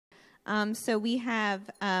So we have,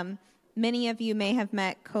 many of you may have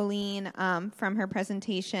met Coleen from her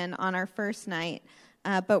presentation on our first night,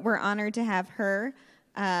 but we're honored to have her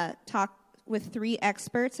talk with 3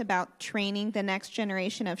 experts about training the next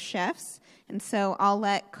generation of chefs. And so I'll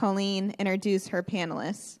let Coleen introduce her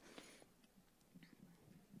panelists.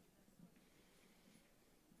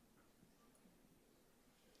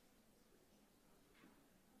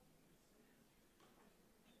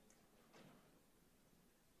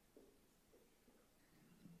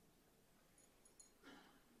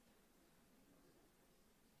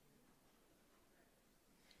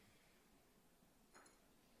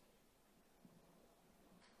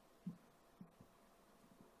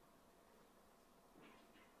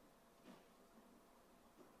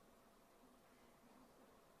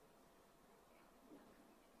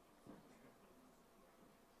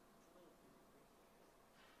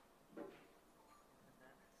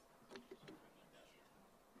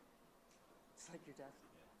 Like your desk.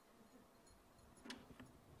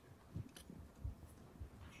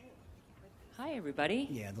 Hi, everybody.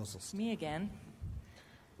 Yeah, those will It's me again.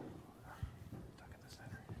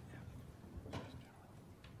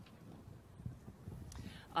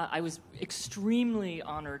 I was extremely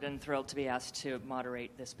honored and thrilled to be asked to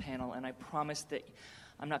moderate this panel, and I promise that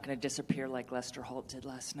I'm not going to disappear like Lester Holt did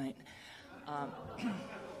last night.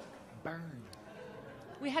 Burn.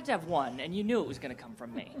 We had to have one, and you knew it was going to come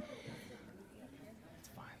from me.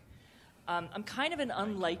 I'm kind of an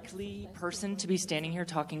unlikely person to be standing here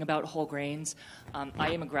talking about whole grains.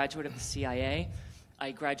 I am a graduate of the CIA.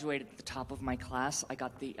 I graduated at the top of my class. I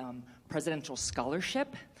got the presidential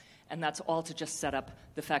scholarship, and that's all to just set up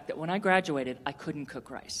the fact that when I graduated, I couldn't cook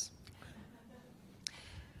rice.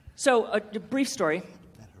 So, a brief story.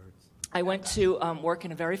 I went to work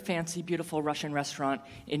in a very fancy, beautiful Russian restaurant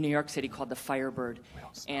in New York City called the Firebird.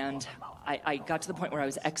 And I got to the point where I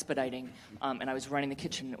was expediting, and I was running the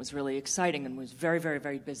kitchen. And it was really exciting and was very, very,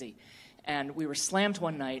 very busy. And we were slammed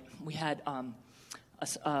one night. We had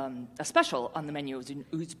a special on the menu. It was an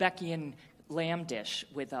Uzbekian lamb dish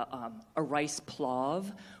with a rice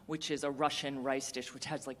plov, which is a Russian rice dish which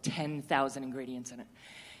has like 10,000 ingredients in it.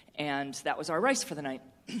 And that was our rice for the night.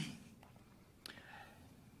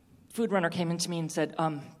 Food runner came in to me and said,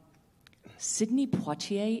 Sidney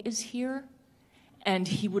Poitier is here, and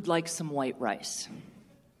he would like some white rice.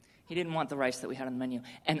 He didn't want the rice that we had on the menu.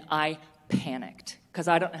 And I panicked, because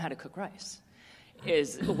I don't know how to cook rice.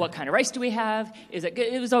 What kind of rice do we have?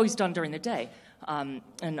 It was always done during the day, and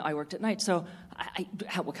I worked at night. So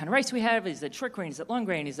what kind of rice do we have? Is it short grain? Is it long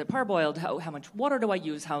grain? Is it parboiled? How much water do I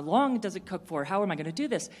use? How long does it cook for? How am I going to do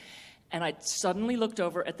this? And I suddenly looked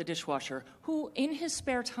over at the dishwasher, who in his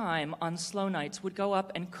spare time on slow nights would go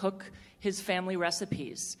up and cook his family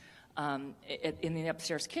recipes in the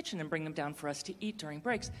upstairs kitchen and bring them down for us to eat during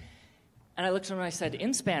breaks. And I looked at him and I said,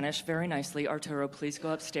 in Spanish, very nicely, Arturo, please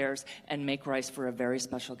go upstairs and make rice for a very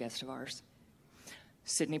special guest of ours.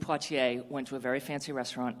 Sidney Poitier went to a very fancy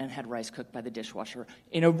restaurant and had rice cooked by the dishwasher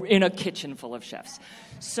in a kitchen full of chefs.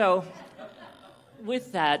 So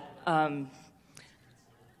with that,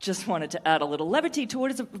 just wanted to add a little levity to what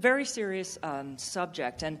is a very serious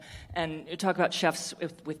subject. And talk about chefs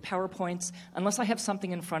with PowerPoints. Unless I have something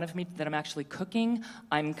in front of me that I'm actually cooking,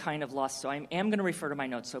 I'm kind of lost. So I am going to refer to my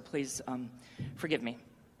notes, so please forgive me.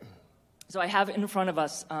 So I have in front of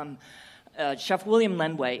us Chef William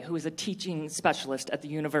Lendway, who is a teaching specialist at the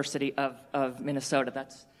University of Minnesota.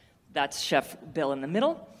 That's Chef Bill in the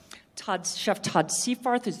middle. Chef Todd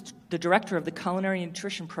Seyfarth is the director of the Culinary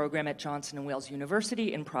Nutrition Program at Johnson & Wales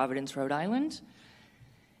University in Providence, Rhode Island.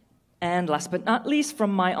 And last but not least,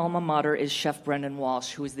 from my alma mater is Chef Brendan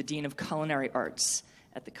Walsh, who is the Dean of Culinary Arts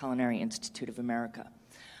at the Culinary Institute of America.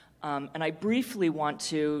 And I briefly want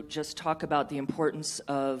to just talk about the importance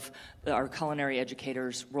of our culinary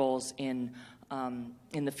educators' roles in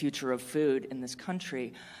the future of food in this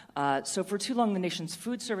country. So for too long, the nation's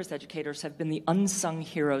food service educators have been the unsung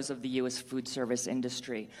heroes of the U.S. food service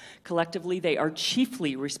industry. Collectively, they are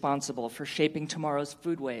chiefly responsible for shaping tomorrow's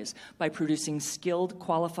foodways by producing skilled,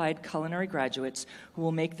 qualified culinary graduates who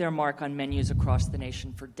will make their mark on menus across the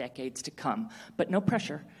nation for decades to come. But no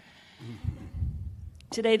pressure.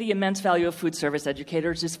 Today, the immense value of food service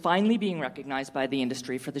educators is finally being recognized by the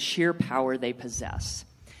industry for the sheer power they possess.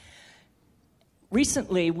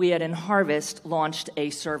 Recently, we at InHarvest launched a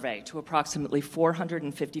survey to approximately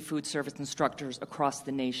 450 food service instructors across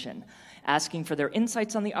the nation, asking for their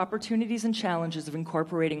insights on the opportunities and challenges of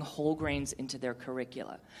incorporating whole grains into their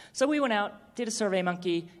curricula. So we went out, did a Survey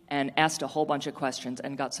Monkey, and asked a whole bunch of questions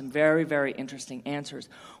and got some very, very interesting answers,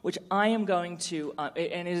 which I am going to,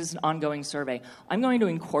 and it is an ongoing survey, I'm going to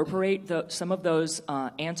incorporate some of those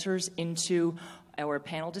answers into our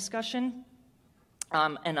panel discussion.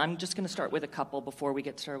 And I'm just going to start with a couple before we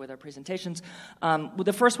get started with our presentations.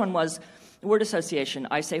 The first one was word association.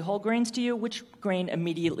 I say whole grains to you. Which grain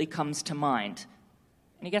immediately comes to mind?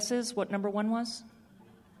 Any guesses what number one was?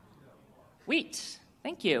 Wheat.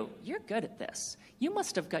 Thank you. You're good at this. You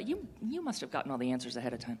must have gotten all the answers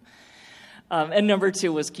ahead of time. And number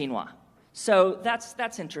two was quinoa. So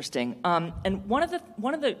that's interesting. And one of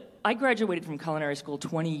the I graduated from culinary school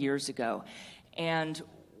 20 years ago, and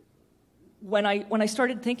when I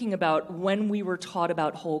started thinking about when we were taught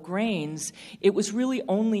about whole grains, it was really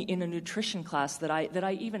only in a nutrition class that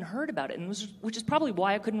I even heard about it, which is probably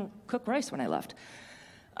why I couldn't cook rice when I left.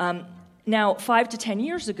 Now, 5 to 10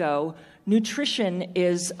 years ago, nutrition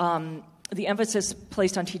is the emphasis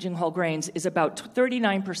placed on teaching whole grains is about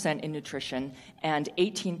 39% in nutrition and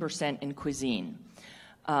 18% in cuisine,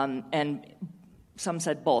 and some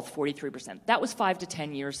said both, 43%. That was 5 to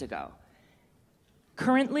 10 years ago.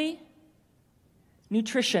 Currently,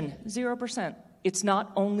 nutrition, 0%. It's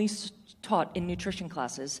not only taught in nutrition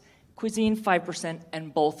classes. Cuisine, 5%,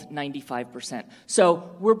 and both 95%.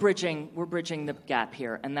 So we're bridging the gap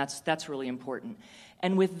here, and that's really important.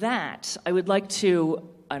 And with that, I would like to,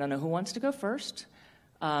 I don't know who wants to go first.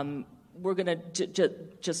 We're going to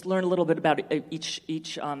just learn a little bit about each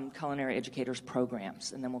culinary educator's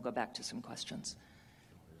programs, and then we'll go back to some questions.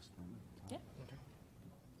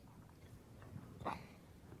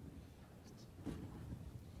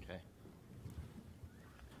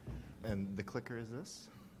 And the clicker is this?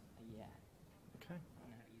 Yeah. Okay.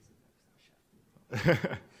 I don't know how to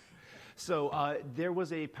use it. So there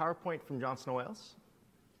was a PowerPoint from Johnson & Wales.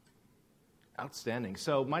 Outstanding.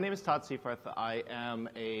 So my name is Todd Seyfarth. I am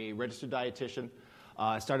a registered dietitian.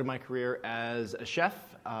 I started my career as a chef,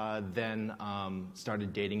 then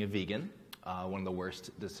started dating a vegan. One of the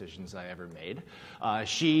worst decisions I ever made.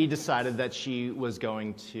 She decided that she was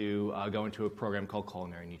going to go into a program called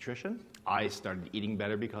Culinary Nutrition. I started eating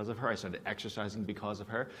better because of her. I started exercising because of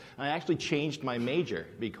her. And I actually changed my major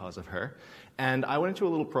because of her. And I went into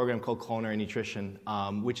a little program called Culinary Nutrition,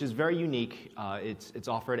 which is very unique. It's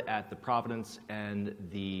offered at the Providence and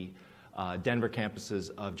the Denver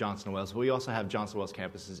campuses of Johnson & Wales. But we also have Johnson & Wales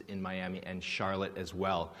campuses in Miami and Charlotte as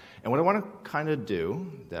well. And what I want to kind of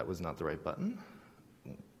do, that was not the right button.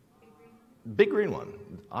 Big green one,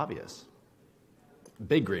 obvious.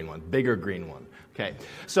 Big green one, bigger green one. Okay,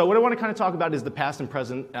 so what I want to kind of talk about is the past and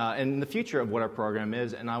present and the future of what our program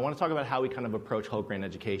is, and I want to talk about how we kind of approach whole grain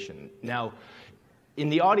education. Now, in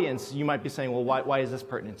the audience, you might be saying, well, why is this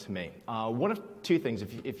pertinent to me? One of two things.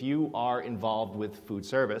 If you are involved with food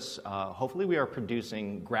service, hopefully we are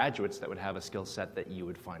producing graduates that would have a skill set that you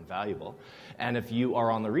would find valuable. And if you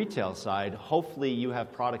are on the retail side, hopefully you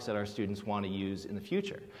have products that our students want to use in the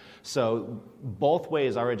future. So both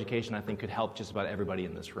ways, our education, I think, could help just about everybody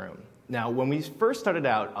in this room. Now, when we first started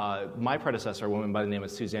out, my predecessor, a woman by the name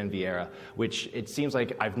of Suzanne Vieira, which it seems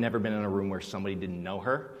like I've never been in a room where somebody didn't know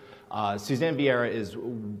her. Suzanne Vieira is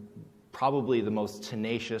probably the most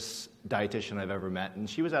tenacious dietitian I've ever met, and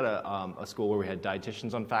she was at a school where we had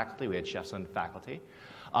dietitians on faculty, we had chefs on faculty.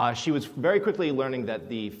 She was very quickly learning that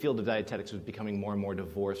the field of dietetics was becoming more and more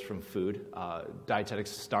divorced from food.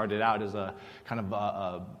 Dietetics started out as a kind of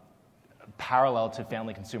a parallel to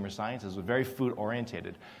family consumer sciences, was very food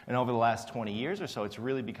orientated. And over the last 20 years or so, it's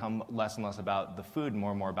really become less and less about the food,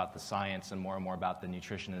 more and more about the science, and more about the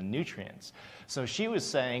nutrition and nutrients. So she was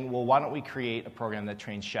saying, well, why don't we create a program that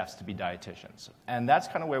trains chefs to be dietitians? And that's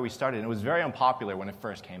kind of where we started. And it was very unpopular when it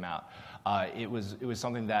first came out. It was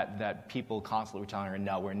something that people constantly were telling her,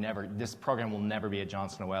 no, this program will never be at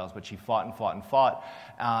Johnson & Wales. But she fought and fought and fought.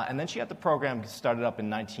 And then she got the program started up in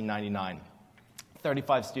 1999.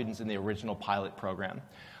 35 students in the original pilot program.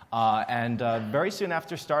 And very soon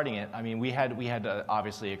after starting it, I mean, we had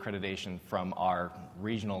obviously accreditation from our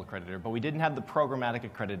regional accreditor, but we didn't have the programmatic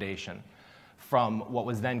accreditation from what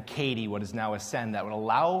was then CADI, what is now Ascend, that would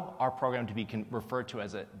allow our program to be referred to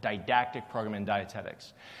as a didactic program in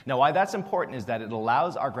dietetics. Now, why that's important is that it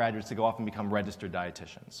allows our graduates to go off and become registered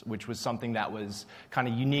dietitians, which was something that was kind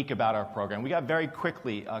of unique about our program. We got very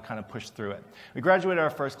quickly kind of pushed through it. We graduated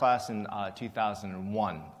our first class in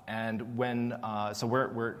 2001, And so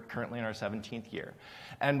we're currently in our 17th year.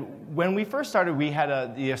 And when we first started, we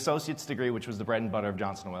had the associate's degree, which was the bread and butter of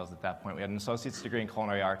Johnson & Wales at that point. We had an associate's degree in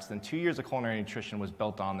culinary arts. Then 2 years of culinary nutrition was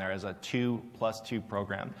built on there as a 2+2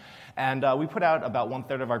 program. And we put out about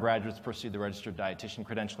 1/3 of our graduates pursued the registered dietitian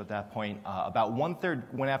credential at that point. About 1/3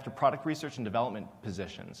 went after product research and development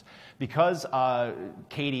positions. Because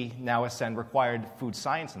Katie, now Ascend, required food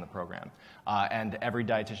science in the program. And every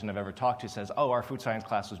dietitian I've ever talked to says, oh, our food science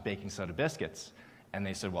class was baking soda biscuits. And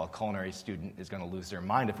they said, well, a culinary student is going to lose their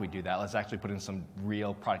mind if we do that. Let's actually put in some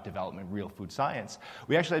real product development, real food science.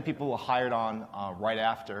 We actually had people hired on right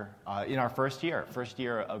after, in our first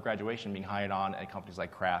year of graduation, being hired on at companies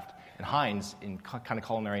like Kraft and Heinz in kind of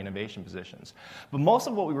culinary innovation positions. But most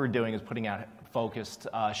of what we were doing is putting out focused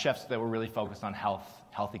chefs that were really focused on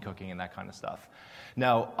healthy cooking and that kind of stuff.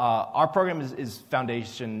 Now, our program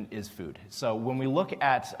foundation is food. So when we look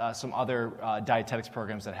at some other dietetics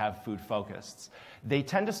programs that have food focused, they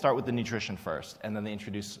tend to start with the nutrition first, and then they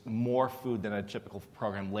introduce more food than a typical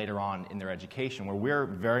program later on in their education, where we're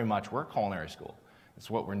a culinary school. It's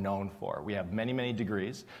what we're known for. We have many, many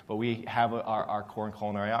degrees, but we have our core in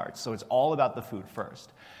culinary arts. So it's all about the food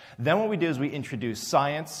first. Then what we do is we introduce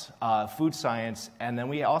science, food science, and then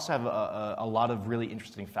we also have a lot of really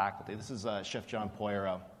interesting faculty. This is Chef John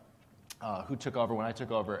Poyero, who took over when I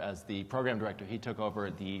took over as the program director. He took over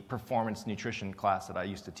the performance nutrition class that I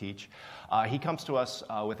used to teach. He comes to us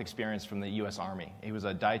with experience from the U.S. Army. He was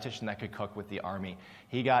a dietitian that could cook with the Army.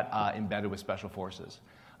 He got embedded with Special Forces.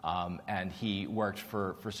 And he worked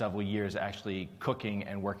for several years actually cooking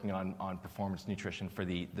and working on performance nutrition for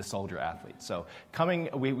the soldier athletes. So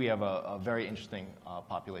we have a very interesting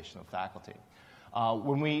population of faculty.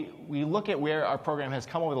 When we look at where our program has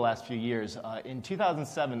come over the last few years, in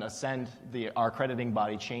 2007, Ascend, our accrediting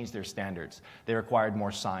body, changed their standards. They required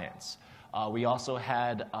more science. We also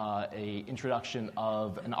had an introduction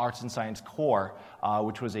of an arts and science core,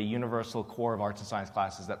 which was a universal core of arts and science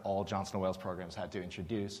classes that all Johnson & Wales programs had to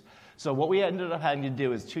introduce. So what we ended up having to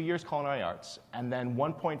do is 2 years culinary arts, and then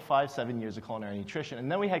 1.57 years of culinary nutrition, and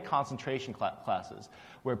then we had concentration classes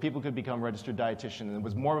where people could become registered dietitian, and it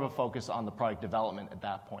was more of a focus on the product development at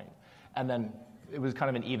that point. And then it was kind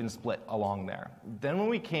of an even split along there. Then when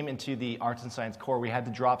we came into the arts and science core, we had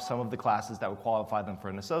to drop some of the classes that would qualify them for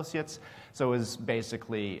an associate's. So it was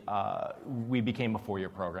basically, we became a 4-year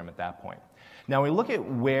program at that point. Now we look at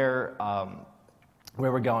where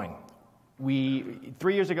we're going.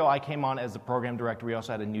 3 years ago, I came on as the program director. We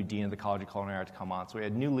also had a new dean of the College of Culinary Arts come on. So we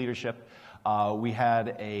had new leadership. We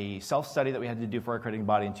had a self-study that we had to do for our accrediting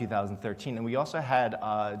body in 2013, and we also had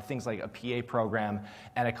things like a PA program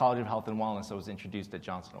and a College of Health and Wellness that was introduced at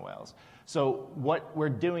Johnson & Wales. So what we're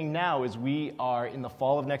doing now is we are, in the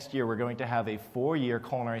fall of next year, we're going to have a 4-year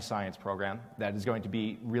culinary science program that is going to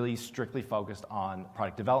be really strictly focused on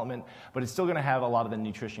product development, but it's still going to have a lot of the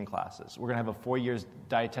nutrition classes. We're going to have a 4 years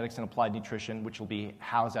dietetics and applied nutrition, which will be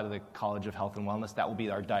housed out of the College of Health and Wellness. That will be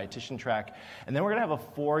our dietitian track. And then we're going to have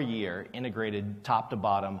a 4-year integrated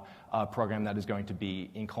top-to-bottom program that is going to be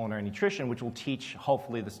in culinary nutrition, which will teach,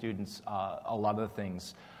 hopefully, the students a lot of the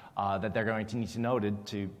things that they're going to need to know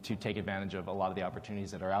to take advantage of a lot of the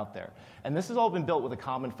opportunities that are out there. And this has all been built with a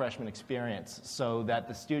common freshman experience so that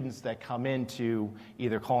the students that come into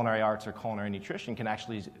either culinary arts or culinary nutrition can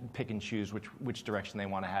actually pick and choose which direction they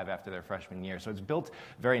want to have after their freshman year. So it's built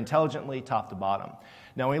very intelligently, top to bottom.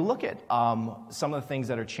 Now, when we look at some of the things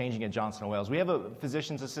that are changing at Johnson & Wales, we have a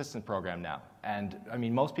physician's assistant program now. And, I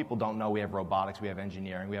mean, most people don't know we have robotics, we have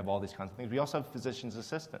engineering, we have all these kinds of things. We also have physician's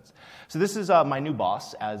assistants. So this is my new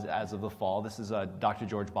boss as of the fall. This is Dr.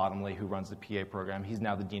 George Donnelly, who runs the PA program. He's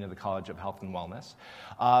now the Dean of the College of Health and Wellness.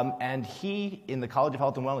 And in the College of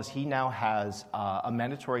Health and Wellness, he now has a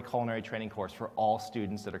mandatory culinary training course for all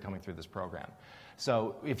students that are coming through this program.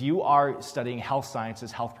 So if you are studying health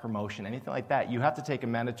sciences, health promotion, anything like that, you have to take a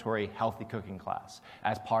mandatory healthy cooking class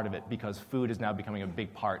as part of it because food is now becoming a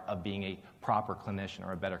big part of being a proper clinician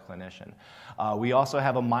or a better clinician. We also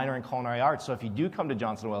have a minor in culinary arts, so if you do come to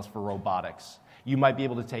Johnson & Wales for robotics, you might be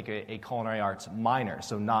able to take a culinary arts minor,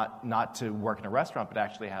 so not to work in a restaurant, but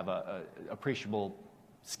actually have appreciable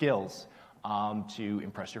skills to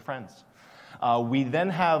impress your friends. We then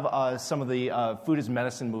have some of the food as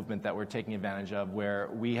medicine movement that we're taking advantage of, where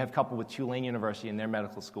we have coupled with Tulane University and their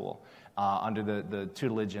medical school under the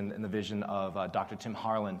tutelage and the vision of Dr. Tim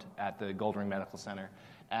Harland at the Goldring Medical Center.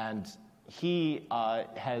 And he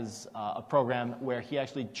has a program where he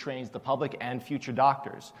actually trains the public and future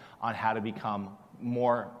doctors on how to become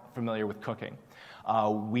more familiar with cooking.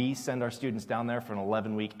 We send our students down there for an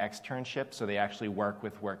 11-week externship, so they actually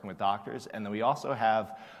working with doctors. And then we also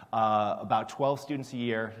have about 12 students a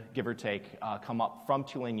year, give or take, come up from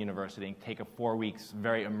Tulane University and take a 4 weeks,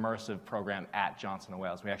 very immersive program at Johnson &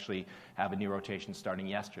 Wales. We actually have a new rotation starting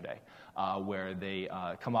yesterday, where they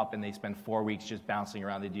come up and they spend 4 weeks just bouncing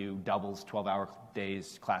around. They do doubles, 12-hour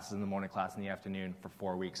days, classes in the morning, class in the afternoon for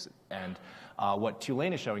 4 weeks. And what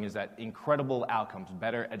Tulane is showing is that incredible outcomes,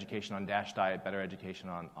 better education on DASH diet, better education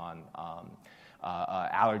on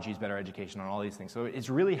allergies, better education on all these things. So it's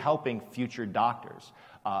really helping future doctors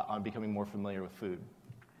on becoming more familiar with food.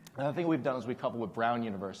 Another thing we've done is we couple with Brown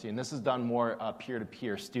University, and this is done more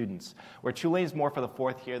peer-to-peer students, where Tulane is more for the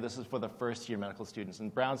 4th year, this is for the 1st year medical students.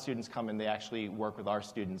 And Brown students come in, they actually work with our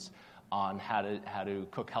students on how to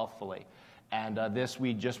cook healthfully. And this,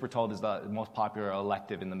 we just were told, is the most popular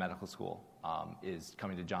elective in the medical school, is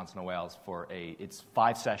coming to Johnson & Wales for it's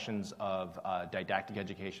 5 sessions of didactic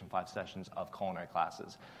education, 5 sessions of culinary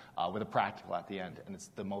classes, with a practical at the end, and it's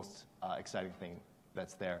the most exciting thing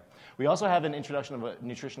that's there. We also have an introduction of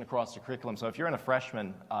nutrition across the curriculum, so if you're in a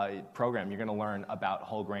freshman program, you're going to learn about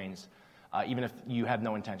whole grains, even if you have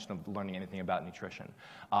no intention of learning anything about nutrition.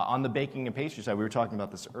 On the baking and pastry side, we were talking about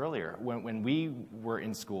this earlier. When we were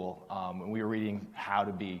in school, when we were reading how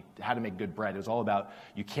to make good bread, it was all about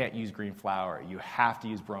you can't use green flour, you have to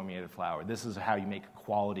use brominated flour. This is how you make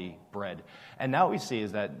quality bread. And now what we see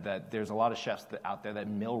is that there's a lot of chefs out there that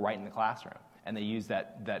mill right in the classroom. And they use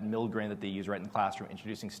that milled grain that they use right in the classroom,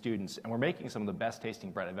 introducing students. And we're making some of the best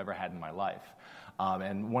tasting bread I've ever had in my life.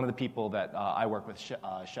 And one of the people that I work with,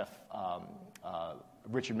 Chef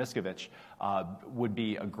Richard Miskovich, would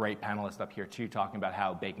be a great panelist up here too, talking about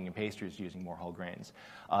how baking and pastry is using more whole grains.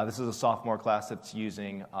 This is a sophomore class that's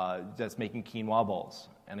making quinoa bowls.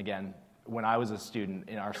 And again, when I was a student,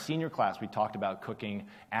 in our senior class, we talked about cooking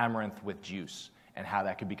amaranth with juice and how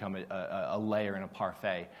that could become a layer in a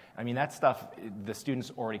parfait. I mean, that stuff, the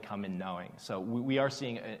students already come in knowing. So we are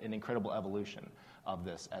seeing an incredible evolution of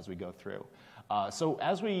this as we go through. So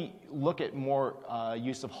as we look at more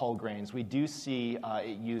use of whole grains, we do see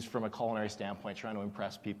it used from a culinary standpoint, trying to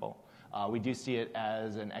impress people. We do see it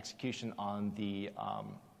as an execution on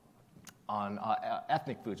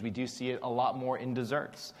ethnic foods. We do see it a lot more in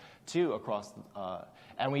desserts, too, across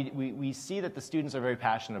and we see that the students are very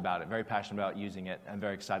passionate about it, very passionate about using it, and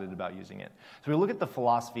very excited about using it. So we look at the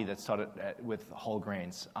philosophy that's taught with whole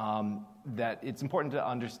grains, that it's important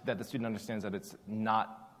that the student understands that it's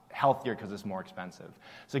not healthier because it's more expensive.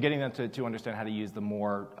 So getting them to understand how to use the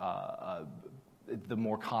more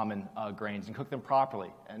common grains and cook them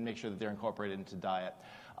properly and make sure that they're incorporated into diet.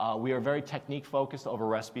 We are very technique-focused over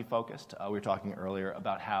recipe-focused. We were talking earlier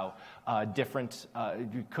about how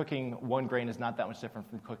cooking one grain is not that much different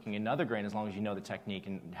from cooking another grain as long as you know the technique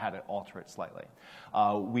and how to alter it slightly.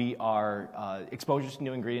 Exposure to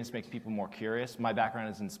new ingredients makes people more curious. My background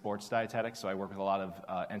is in sports dietetics, so I work with a lot of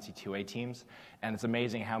NC2A teams, and it's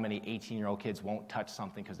amazing how many 18-year-old kids won't touch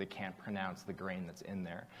something because they can't pronounce the grain that's in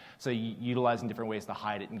there. So utilizing different ways to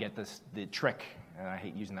hide it and get the trick, and I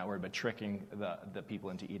hate using that word, but tricking the people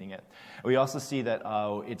into eating it. We also see that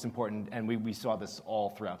it's important, and we saw this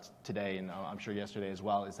all throughout today, and I'm sure yesterday as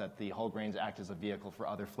well, is that the whole grains act as a vehicle for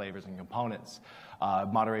other flavors and components.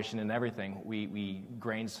 Moderation in everything.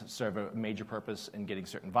 Grains serve a major purpose in getting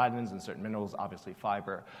certain vitamins and certain minerals, obviously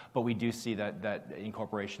fiber, but we do see that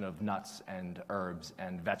incorporation of nuts and herbs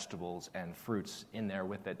and vegetables and fruits in there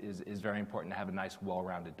with it is very important to have a nice,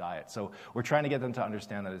 well-rounded diet. So we're trying to get them to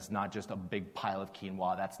understand that it's not just a big pile of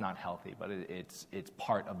quinoa. That's not healthy, but it's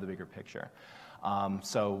part of the bigger picture.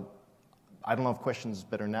 So I don't know if questions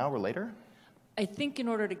better now or later. I think in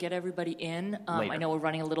order to get everybody in, Later. I know we're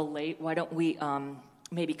running a little late. Why don't we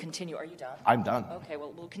maybe continue? Are you done? I'm done. Okay,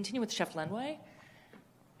 well, we'll continue with Chef Lendway.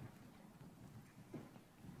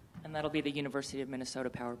 And that'll be the University of Minnesota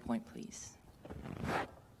PowerPoint, please.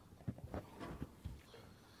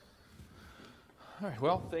 All right,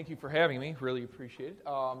 well, thank you for having me. Really appreciate it.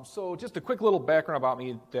 So just a quick little background about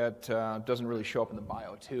me that doesn't really show up in the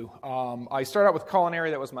bio, too. I started out with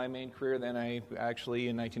Culinary. That was my main career. Then in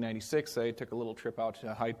 1996, I took a little trip out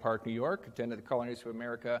to Hyde Park, New York, attended the Culinary Institute of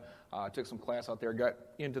America, took some class out there, got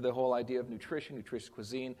into the whole idea of nutrition, nutritious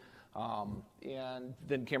cuisine, and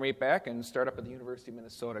then came right back and started up at the University of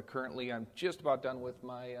Minnesota. Currently, I'm just about done with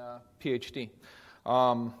my PhD.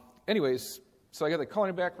 Anyways, so I got the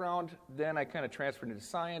culinary background, then I kind of transferred into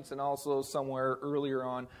science, and also somewhere earlier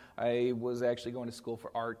on, I was actually going to school for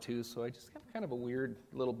art too, so I just have kind of a weird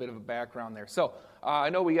little bit of a background there. So I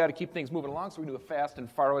know we got to keep things moving along, so we're going to do a fast and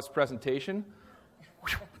far west presentation.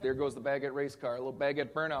 there goes the baguette race car, a little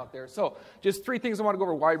baguette burnout there. So just 3 things I want to go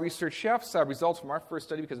over. Why research chefs? Results from our first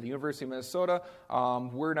study because of the University of Minnesota.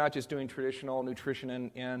 We're not just doing traditional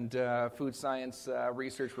nutrition and food science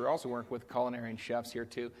research. We're also working with culinary and chefs here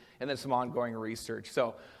too, and then some ongoing research.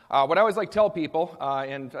 So what I always like to tell people,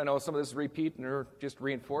 and I know some of this is repeat or just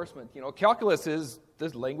reinforcement, calculus is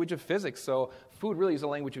the language of physics. So food really is a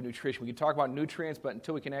language of nutrition. We can talk about nutrients, but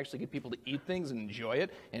until we can actually get people to eat things and enjoy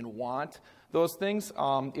it and want those things,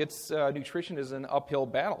 nutrition is an uphill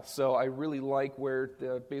battle. So I really like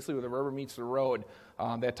basically where the rubber meets the road,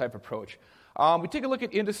 that type of approach. We take a look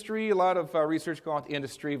at industry. A lot of research going on with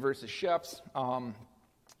industry versus chefs.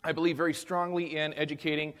 I believe very strongly in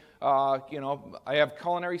educating. I have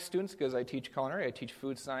culinary students because I teach culinary. I teach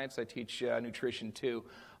food science. I teach nutrition too.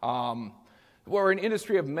 We're an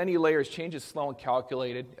industry of many layers. Change is slow and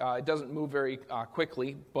calculated. It doesn't move very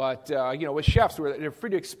quickly. But, with chefs, they're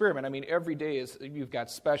free to experiment. I mean, every day you've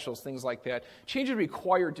got specials, things like that. Change is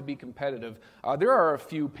required to be competitive. There are a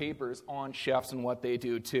few papers on chefs and what they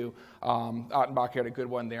do, too. Ottenbach had a good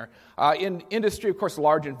one there. In industry, of course,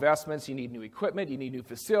 large investments. You need new equipment. You need new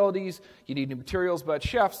facilities. You need new materials. But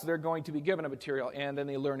chefs, they're going to be given a material, and then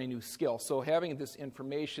they learn a new skill. So having this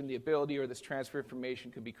information, the ability or this transfer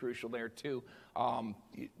information could be crucial there, too.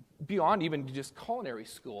 Beyond even just culinary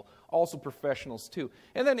school, also professionals too.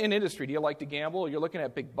 And then in industry, do you like to gamble? You're looking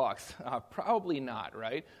at big bucks. Probably not,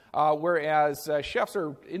 right? Whereas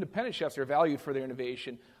independent chefs are valued for their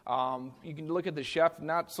innovation. You can look at the chef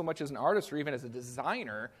not so much as an artist or even as a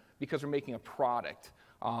designer because we're making a product.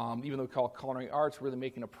 Even though we call it culinary arts, we're really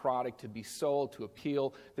making a product to be sold, to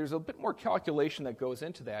appeal. There's a bit more calculation that goes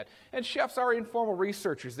into that. And chefs are informal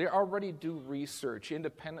researchers. They already do research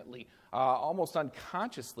independently, almost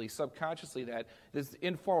unconsciously, subconsciously, that there's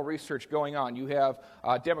informal research going on. You have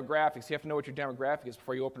demographics. You have to know what your demographic is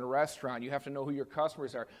before you open a restaurant. You have to know who your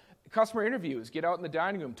customers are. Customer interviews, get out in the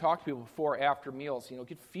dining room, talk to people before, after meals,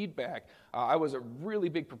 get feedback. I was a really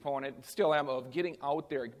big proponent, still am, of getting out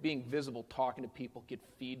there, being visible, talking to people, get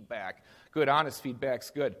feedback. Good, honest feedback's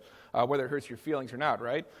good, whether it hurts your feelings or not,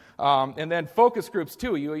 right? And then focus groups,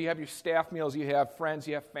 too. You have your staff meals, you have friends,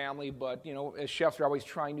 you have family, but, as chefs are always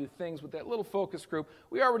trying new things with that little focus group,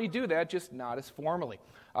 we already do that, just not as formally.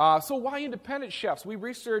 So why independent chefs? We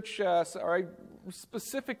research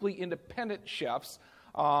specifically independent chefs.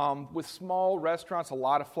 With small restaurants, a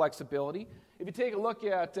lot of flexibility. If you take a look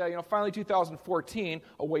at, finally 2014,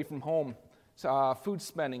 away from home, food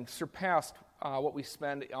spending surpassed what we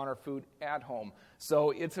spend on our food at home.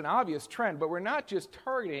 So it's an obvious trend, but we're not just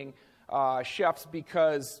targeting chefs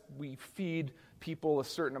because we feed people a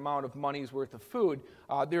certain amount of money's worth of food.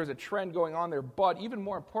 There's a trend going on there, but even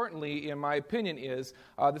more importantly, in my opinion, is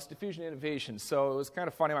this diffusion innovation. So it was kind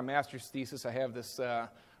of funny, my master's thesis, I have this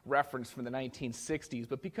reference from the 1960s,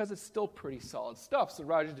 but because it's still pretty solid stuff. So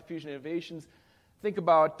Rogers Diffusion Innovations, think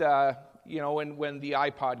about when the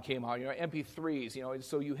iPod came out, MP3s,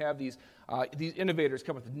 so you have these innovators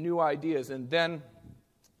come up with new ideas, and then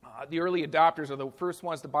the early adopters are the first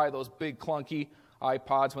ones to buy those big clunky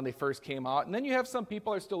iPods when they first came out, and then you have some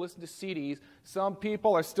people that are still listening to CDs, some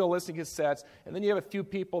people are still listening to cassettes, and then you have a few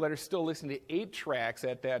people that are still listening to 8-tracks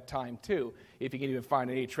at that time too, if you can even find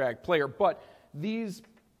an 8-track player. But these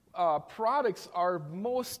products are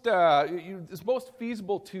it's most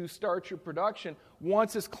feasible to start your production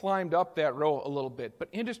once it's climbed up that row a little bit. But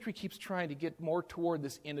industry keeps trying to get more toward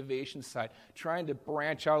this innovation side, trying to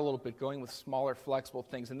branch out a little bit, going with smaller, flexible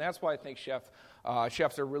things. And that's why I think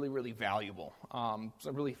chefs are really, really valuable. So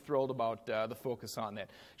I'm really thrilled about the focus on that.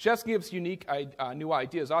 Chefs gives unique new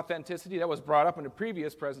ideas. Authenticity, that was brought up in a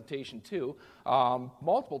previous presentation too,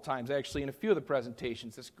 multiple times actually in a few of the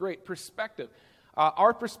presentations. It's great perspective.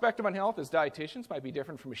 Our perspective on health as dietitians might be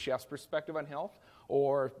different from a chef's perspective on health,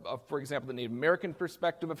 or, for example, the Native American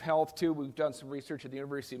perspective of health, too. We've done some research at the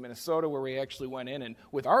University of Minnesota where we actually went in and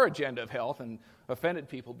with our agenda of health and offended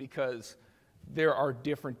people because there are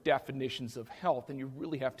different definitions of health, and you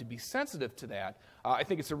really have to be sensitive to that. I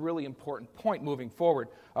think it's a really important point moving forward.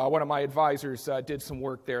 One of my advisors did some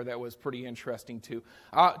work there that was pretty interesting, too.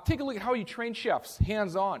 Take a look at how you train chefs,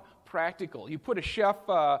 hands-on, practical. You put a chef,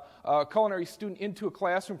 a culinary student into a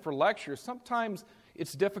classroom for lectures. Sometimes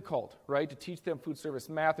it's difficult, right, to teach them food service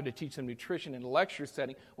math or to teach them nutrition in a lecture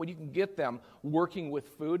setting. When you can get them working with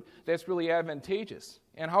food, that's really advantageous.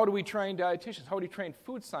 And how do we train dietitians? How do we train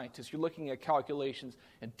food scientists? You're looking at calculations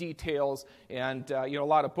and details and a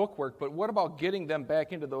lot of book work, but what about getting them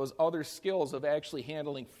back into those other skills of actually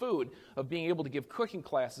handling food, of being able to give cooking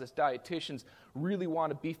classes as dietitians really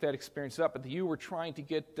want to beef that experience up? At the U, we're trying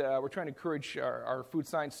to encourage our food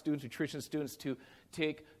science students, nutrition students to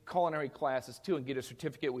take culinary classes too and get a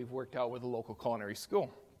certificate we've worked out with a local culinary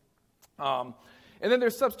school. And then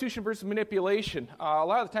there's substitution versus manipulation. A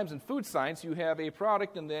lot of the times in food science, you have a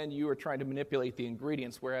product and then you are trying to manipulate the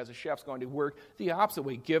ingredients, whereas a chef's going to work the opposite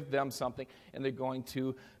way, give them something, and they're going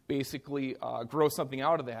to basically grow something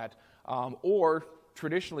out of that. Or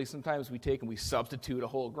traditionally, sometimes we take and we substitute a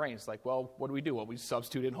whole grain. It's like, well, what do? Well, we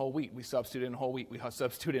substitute in whole wheat. We substitute in whole wheat. We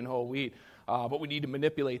substitute in whole wheat. But we need to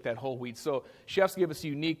manipulate that whole wheat. So chefs give us a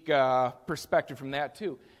unique perspective from that,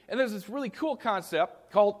 too. And there's this really cool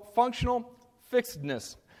concept called functional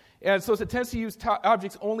fixedness. And so it's a tendency to use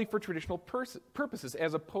objects only for traditional purposes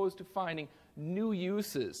as opposed to finding new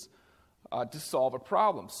uses to solve a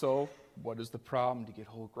problem. So what is the problem to get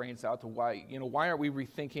whole grains out? Why aren't we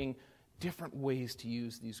rethinking different ways to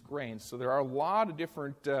use these grains? So there are a lot of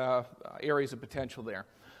different areas of potential there.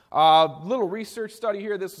 Little research study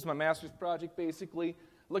here. This was my master's project, basically.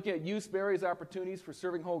 Looking at use barriers, opportunities for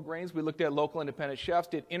serving whole grains. We looked at local independent chefs,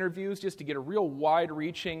 did interviews just to get a real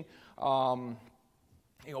wide-reaching,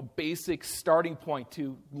 basic starting point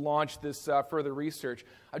to launch this further research.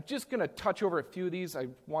 I'm just going to touch over a few of these. I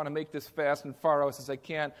want to make this fast and far out as I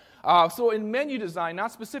can. So in menu design,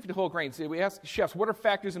 not specific to whole grains, we asked chefs, what are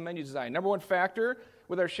factors in menu design? Number one factor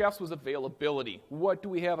with our chefs was availability. What do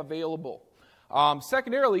we have available?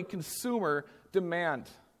 Secondarily, consumer demand.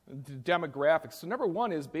 Demographics. So number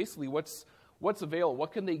one is basically what's available.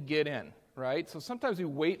 What can they get in, right? So sometimes we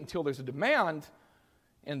wait until there's a demand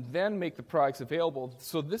and then make the products available.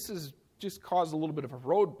 So this has just caused a little bit of a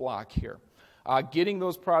roadblock here. Getting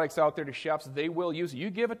those products out there to chefs, they will use it. You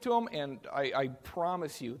give it to them, and I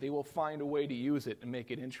promise you, they will find a way to use it and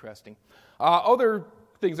make it interesting. Other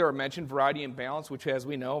things that are mentioned, variety and balance, which, as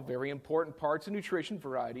we know, very important parts of nutrition,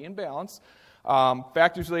 variety and balance.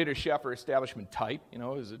 Factors related to chef or establishment type.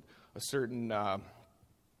 Is it a certain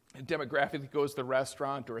demographic that goes to the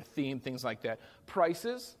restaurant or a theme, things like that.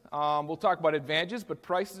 Prices. We'll talk about advantages, but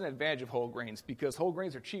price is an advantage of whole grains because whole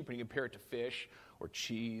grains are cheap when you compare it to fish or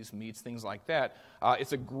cheese, meats, things like that.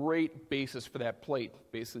 It's a great basis for that plate.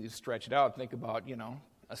 Basically, you stretch it out. Think about,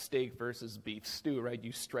 a steak versus beef stew, right?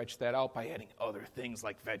 You stretch that out by adding other things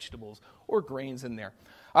like vegetables or grains in there.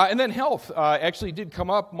 And then health actually did come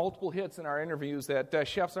up, multiple hits in our interviews that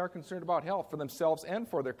chefs are concerned about health for themselves and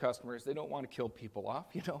for their customers. They don't want to kill people off,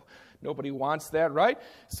 Nobody wants that, right?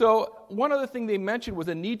 So one other thing they mentioned was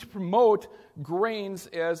a need to promote grains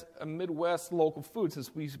as a Midwest local food.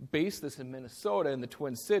 Since we base this in Minnesota in the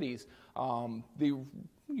Twin Cities,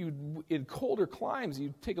 in colder climes,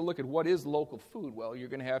 you take a look at what is local food. Well, you're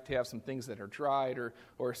going to have some things that are dried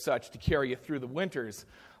or such to carry you through the winters.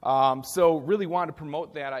 So really want to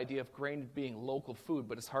promote that idea of grain being local food,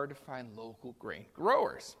 but it's hard to find local grain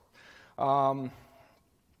growers. Some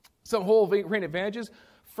whole grain advantages.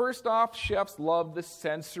 First off, chefs love the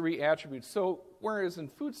sensory attributes. So whereas in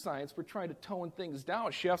food science, we're trying to tone things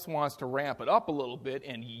down, chefs want us to ramp it up a little bit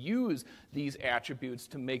and use these attributes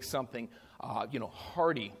to make something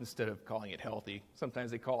hearty instead of calling it healthy. Sometimes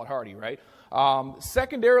they call it hearty, right?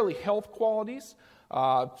 Secondarily, health qualities.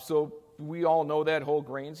 So we all know that whole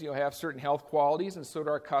grains, have certain health qualities, and so do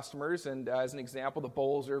our customers. And as an example, the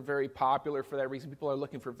bowls are very popular for that reason. People are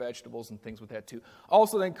looking for vegetables and things with that too.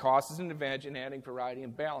 Also, then cost is an advantage in adding variety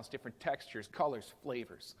and balance, different textures, colors,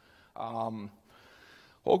 flavors.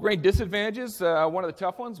 Whole grain disadvantages, one of the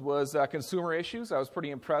tough ones was consumer issues. I was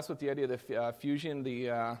pretty impressed with the idea of the fusion,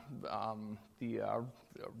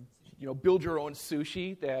 build your own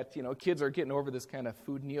sushi, that, kids are getting over this kind of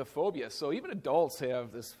food neophobia. So even adults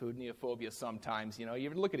have this food neophobia sometimes. You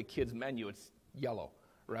even look at a kid's menu, it's yellow,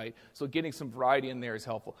 right? So getting some variety in there is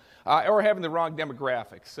helpful. Or having the wrong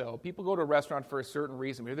demographics. So people go to a restaurant for a certain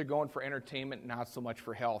reason. Maybe they're going for entertainment, not so much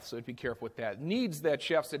for health. So be careful with that. Needs that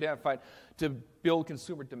chefs identified to build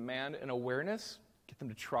consumer demand and awareness. Get them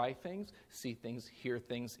to try things, see things, hear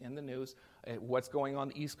things in the news. What's going on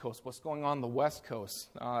the East Coast? What's going on the West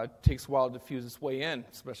Coast? It takes a while to diffuse its way in,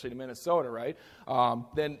 especially to Minnesota, right?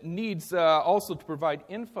 Then needs also to provide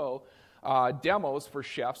info, demos for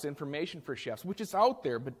chefs, information for chefs, which is out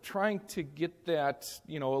there, but trying to get that,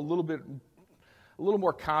 a little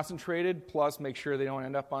more concentrated, plus make sure they don't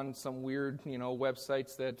end up on some weird,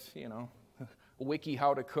 websites that, wiki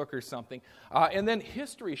how to cook or something. And then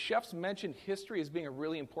history. Chefs mentioned history as being a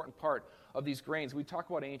really important part of these grains. We talk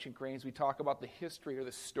about ancient grains. We talk about the history or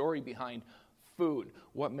the story behind food.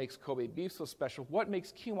 What makes Kobe beef so special? What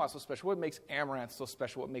makes quinoa so special? What makes amaranth so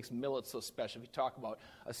special? What makes millet so special? If you talk about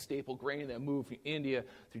a staple grain that moved from India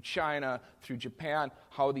through China, through Japan,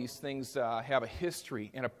 how these things have a history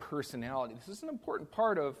and a personality. This is an important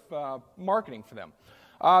part of marketing for them.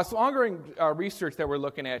 So ongoing research that we're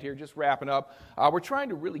looking at here, just wrapping up, we're trying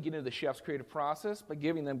to really get into the chef's creative process by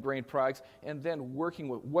giving them grain products and then working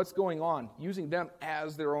with what's going on, using them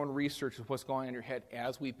as their own research of what's going on in your head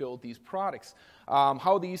as we build these products.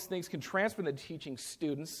 How these things can transfer into teaching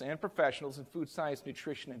students and professionals in food science,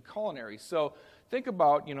 nutrition, and culinary. So think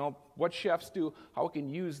about, what chefs do, how we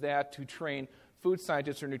can use that to train food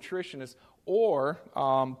scientists or nutritionists or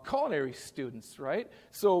culinary students, right?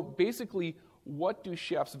 So basically, what do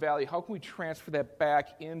chefs value? How can we transfer that back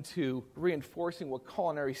into reinforcing what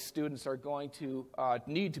culinary students are going to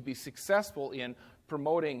need to be successful in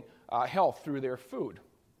promoting health through their food,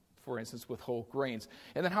 for instance, with whole grains?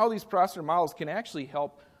 And then how these processor models can actually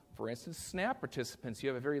help, for instance, SNAP participants. You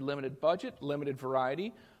have a very limited budget, limited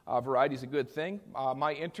variety. Variety is a good thing.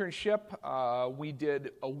 My internship, we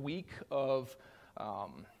did a week of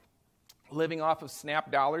living off of SNAP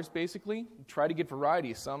dollars, basically. Try to get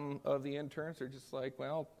variety. Some of the interns are just like,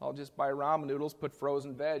 well, I'll just buy ramen noodles, put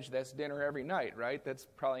frozen veg, that's dinner every night, right? That's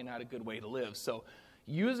probably not a good way to live. So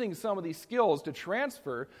using some of these skills to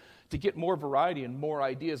transfer to get more variety and more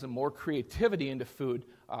ideas and more creativity into food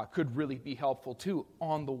could really be helpful, too,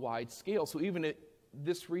 on the wide scale. So even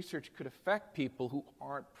this research could affect people who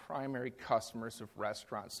aren't primary customers of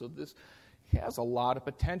restaurants. So this has a lot of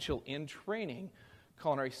potential in training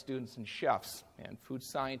culinary students and chefs and food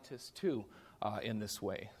scientists too in this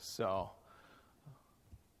way. So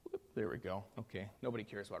there we go. Okay, nobody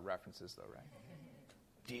cares about references though, right?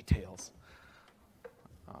 Details.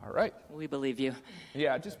 All right. We believe you.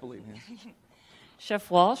 Yeah, just believe me. Chef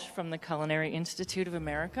Walsh from the Culinary Institute of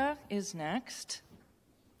America is next.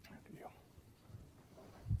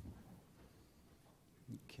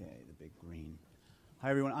 Okay, the big green. Hi,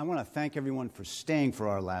 everyone. I want to thank everyone for staying for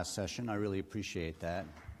our last session. I really appreciate that.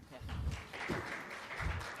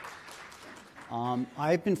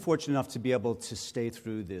 I've been fortunate enough to be able to stay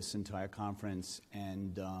through this entire conference,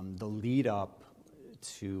 and the lead up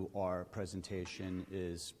to our presentation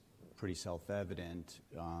is pretty self-evident.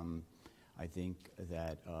 I think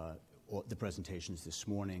that the presentations this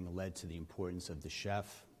morning led to the importance of the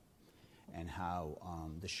chef and how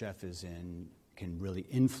the chef can really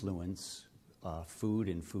influence food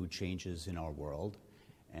and food changes in our world,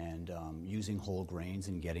 and using whole grains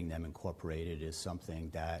and getting them incorporated is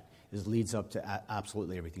something that leads up to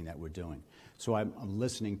absolutely everything that we're doing. So I'm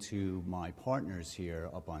listening to my partners here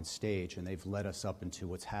up on stage, and they've led us up into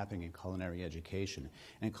what's happening in culinary education.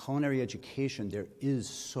 And in culinary education, there is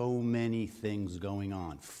so many things going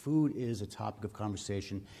on. Food is a topic of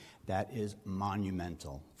conversation that is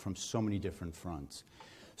monumental from so many different fronts.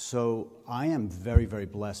 So I am very, very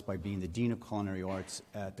blessed by being the Dean of Culinary Arts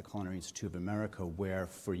at the Culinary Institute of America, where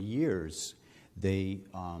for years this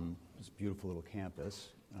beautiful little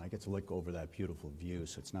campus, I get to look over that beautiful view,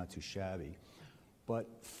 so it's not too shabby. But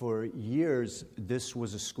for years, this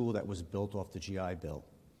was a school that was built off the GI Bill.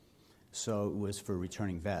 So it was for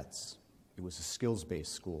returning vets. It was a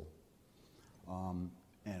skills-based school.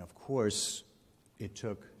 And of course, it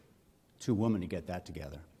took two women to get that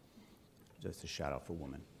together. Just a shout out for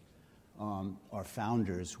women. Our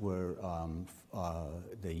founders were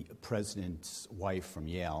the president's wife from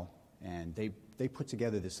Yale, and they put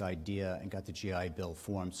together this idea and got the GI Bill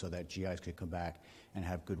formed so that GIs could come back and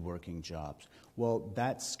have good working jobs. Well,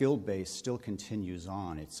 that skill base still continues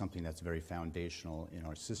on. It's something that's very foundational in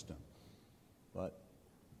our system. But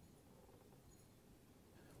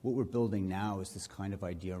what we're building now is this kind of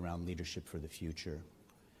idea around leadership for the future.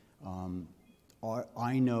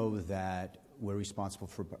 I know that we're responsible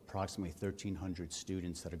for approximately 1,300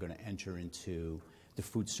 students that are going to enter into the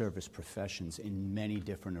food service professions in many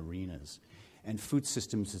different arenas. And food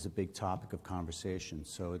systems is a big topic of conversation.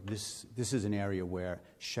 So this is an area where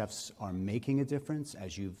chefs are making a difference.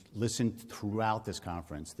 As you've listened throughout this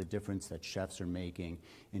conference, the difference that chefs are making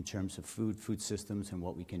in terms of food systems and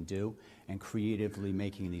what we can do, and creatively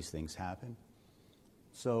making these things happen.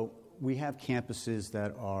 So we have campuses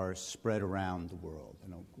that are spread around the world,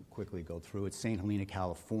 and I'll quickly go through it. St. Helena,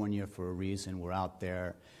 California, for a reason. We're out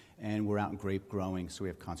there, and we're out in grape growing, so we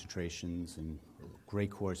have concentrations and great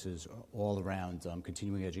courses all around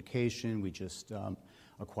continuing education. We just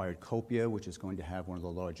acquired Copia, which is going to have one of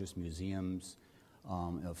the largest museums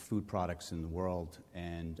of food products in the world,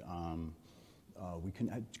 and we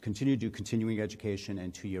can continue to do continuing education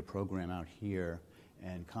and two-year program out here,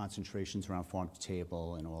 and concentrations around farm to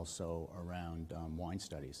table and also around wine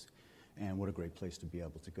studies. And what a great place to be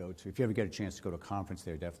able to go to. If you ever get a chance to go to a conference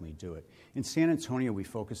there, definitely do it. In San Antonio, we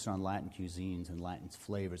focused on Latin cuisines and Latin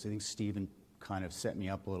flavors. I think Stephen kind of set me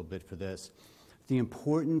up a little bit for this. The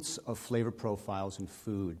importance of flavor profiles in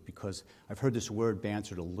food, because I've heard this word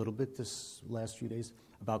bantered a little bit this last few days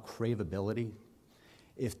about craveability.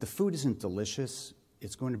 If the food isn't delicious,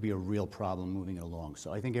 it's going to be a real problem moving it along.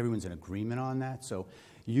 So I think everyone's in agreement on that. So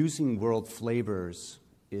using world flavors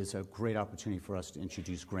is a great opportunity for us to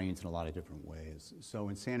introduce grains in a lot of different ways. So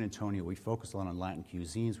in San Antonio, we focus a lot on Latin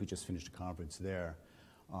cuisines. We just finished a conference there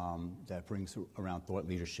that brings around thought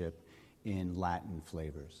leadership in Latin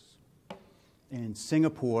flavors. In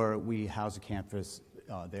Singapore, we house a campus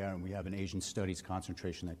there, and we have an Asian studies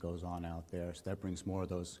concentration that goes on out there. So that brings more of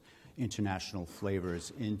those international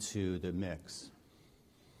flavors into the mix.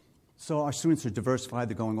 So our students are diversified.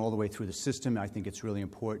 They're going all the way through the system. I think it's really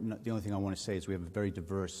important. The only thing I want to say is we have a very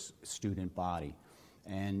diverse student body,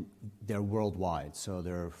 and they're worldwide. So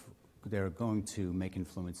they're going to make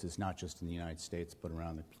influences not just in the United States, but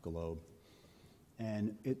around the globe.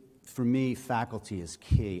 And for me, faculty is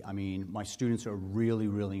key. I mean, my students are really,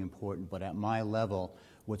 really important, but at my level,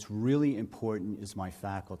 what's really important is my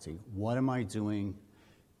faculty. What am I doing?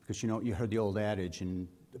 Because, you heard the old adage, and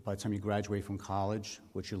by the time you graduate from college,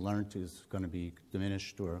 what you learned is going to be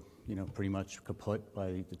diminished or, pretty much kaput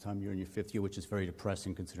by the time you're in your fifth year, which is very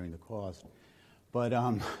depressing considering the cost. But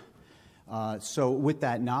so with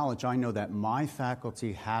that knowledge, I know that my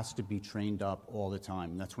faculty has to be trained up all the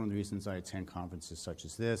time. And that's one of the reasons I attend conferences such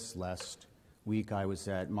as this. Last week, I was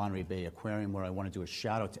at Monterey Bay Aquarium, where I want to do a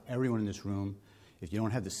shout-out to everyone in this room. If you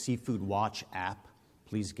don't have the Seafood Watch app,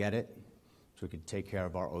 please get it so we can take care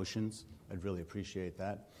of our oceans. I'd really appreciate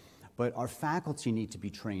that. But our faculty need to be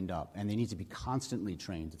trained up, and they need to be constantly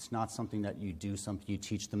trained. It's not something that you do, something you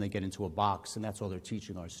teach them, they get into a box, and that's all they're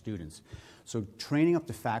teaching our students. So training up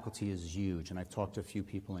the faculty is huge, and I've talked to a few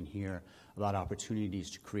people in here about opportunities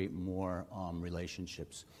to create more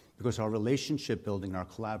relationships, because our relationship building, our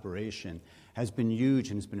collaboration has been huge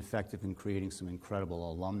and has been effective in creating some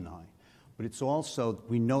incredible alumni. But it's also,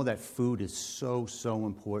 we know that food is so, so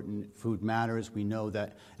important. Food matters. We know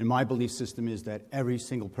that, and my belief system is that every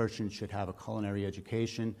single person should have a culinary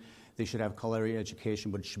education. They should have culinary education,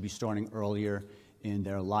 but it should be starting earlier in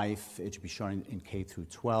their life. It should be starting in K through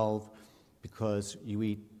 12, because you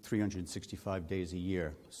eat 365 days a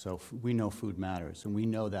year. So we know food matters, and we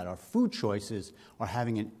know that our food choices are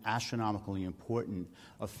having an astronomically important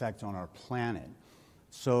effect on our planet.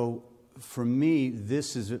 So for me,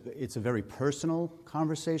 it's a very personal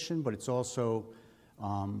conversation, but it's also,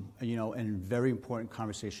 a very important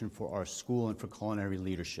conversation for our school and for culinary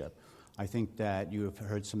leadership. I think that you have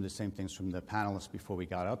heard some of the same things from the panelists before we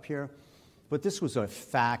got up here, but this was a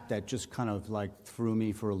fact that just kind of like threw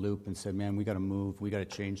me for a loop and said, man, we got to move, we got to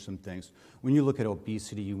change some things. When you look at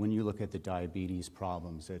obesity, when you look at the diabetes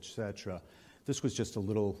problems, etc., this was just a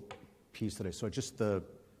little piece that I saw, just the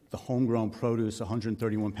homegrown produce,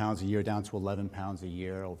 131 pounds a year down to 11 pounds a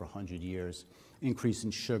year over 100 years. Increase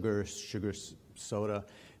in sugar, soda,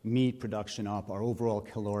 meat production up, our overall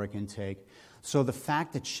caloric intake. So the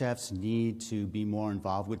fact that chefs need to be more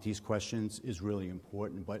involved with these questions is really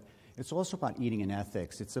important. But it's also about eating and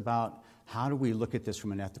ethics. It's about how do we look at this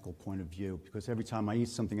from an ethical point of view? Because every time I eat,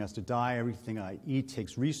 something has to die. Everything I eat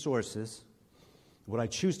takes resources. What I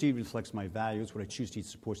choose to eat reflects my values. What I choose to eat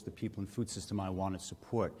supports the people and food system I want to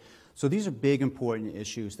support. So these are big, important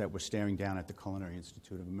issues that we're staring down at the Culinary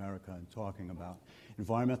Institute of America and talking about.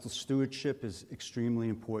 Environmental stewardship is extremely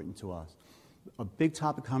important to us. A big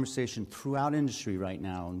topic of conversation throughout industry right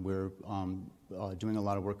now, and we're doing a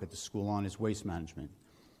lot of work at the school on, is waste management.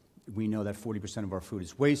 We know that 40% of our food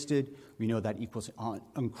is wasted. We know that equals an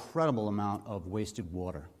incredible amount of wasted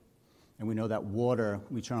water. And we know that water,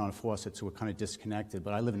 we turn on a faucet, so we're kind of disconnected.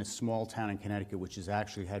 But I live in a small town in Connecticut, which has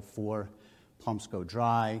actually had 4 pumps go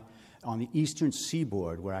dry. On the eastern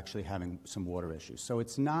seaboard, we're actually having some water issues. So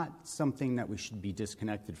it's not something that we should be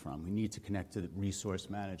disconnected from. We need to connect to the resource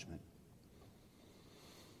management.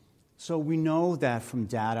 So we know that from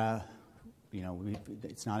data,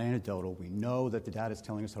 it's not anecdotal. We know that the data is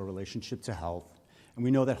telling us our relationship to health. And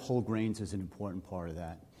we know that whole grains is an important part of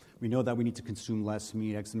that. We know that we need to consume less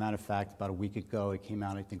meat. As a matter of fact, about a week ago, it came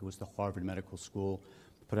out, I think it was the Harvard Medical School,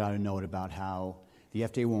 put out a note about how the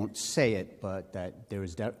FDA won't say it, but that there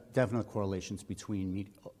is definite correlations between meat,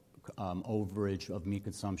 overage of meat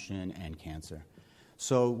consumption and cancer.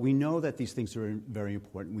 So we know that these things are very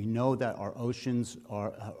important. We know that our oceans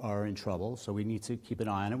are in trouble, so we need to keep an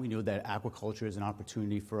eye on it. We know that aquaculture is an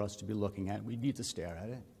opportunity for us to be looking at. We need to stare at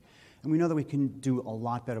it. And we know that we can do a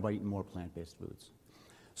lot better by eating more plant-based foods.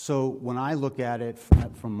 So when I look at it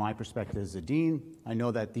from my perspective as a dean, I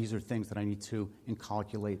know that these are things that I need to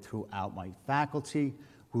inculcate throughout my faculty,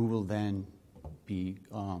 who will then be,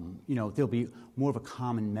 there'll be more of a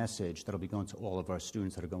common message that'll be going to all of our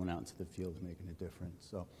students that are going out into the field and making a difference.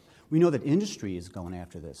 So we know that industry is going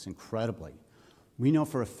after this incredibly. We know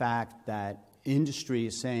for a fact that industry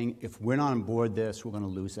is saying, if we're not on board this, we're going to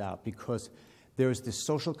lose out, because there's this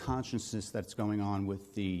social consciousness that's going on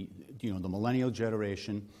with the millennial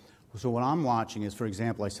generation. So what I'm watching is, for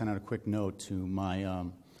example, I sent out a quick note to my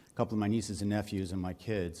couple of my nieces and nephews and my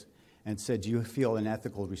kids, and said, do you feel an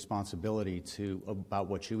ethical responsibility about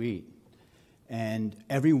what you eat? And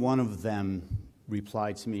every one of them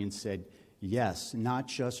replied to me and said, yes, not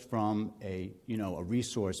just from a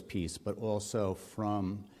resource piece, but also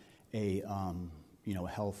from a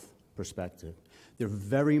health perspective. They're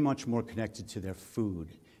very much more connected to their food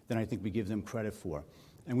than I think we give them credit for.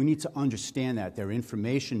 And we need to understand that their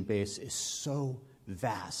information base is so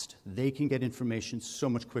vast. They can get information so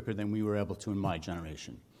much quicker than we were able to in my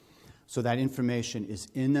generation. So that information is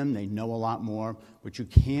in them. They know a lot more, but you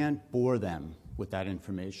can't bore them with that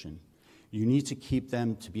information. You need to keep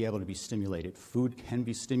them to be able to be stimulated. Food can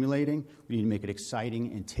be stimulating. We need to make it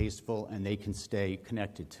exciting and tasteful, and they can stay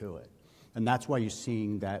connected to it. And that's why you're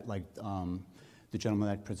seeing that, like the gentleman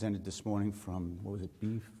that presented this morning from, what was it,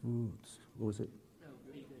 Bee Foods? What was it? No,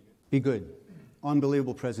 Be Good.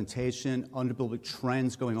 Unbelievable presentation, unbelievable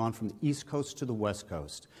trends going on from the East Coast to the West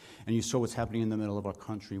Coast. And you saw what's happening in the middle of our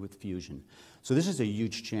country with fusion. So this is a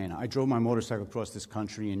huge chain. I drove my motorcycle across this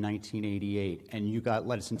country in 1988, and you got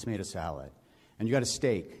lettuce and tomato salad, and you got a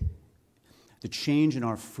steak. The change in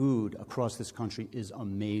our food across this country is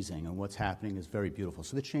amazing, and what's happening is very beautiful.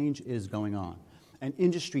 So the change is going on. And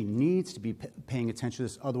industry needs to be paying attention to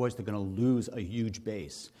this, otherwise they're going to lose a huge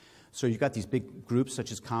base. So you've got these big groups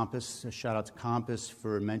such as Compass. Shout out to Compass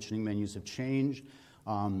for mentioning menus of change.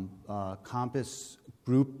 Compass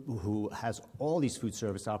Group, who has all these food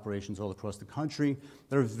service operations all across the country,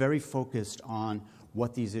 that are very focused on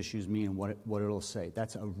what these issues mean and what it'll say.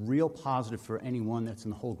 That's a real positive for anyone that's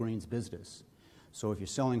in the whole grains business. So if you're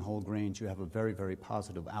selling whole grains, you have a very, very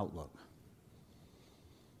positive outlook.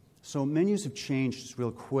 So menus of change, just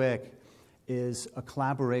real quick, is a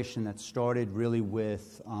collaboration that started really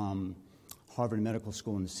with Harvard Medical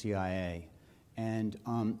School and the CIA. And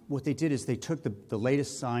what they did is they took the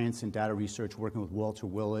latest science and data research, working with Walter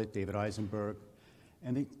Willett, David Eisenberg,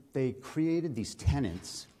 and they created these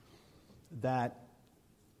tenets that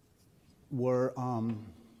were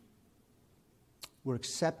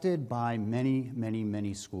accepted by many, many,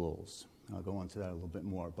 many schools. I'll go into that a little bit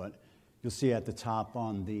more, but you'll see at the top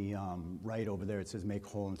on the right over there, it says make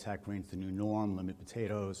whole intact grains the new norm, limit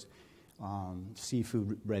potatoes,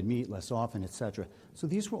 seafood, red meat less often, etc. So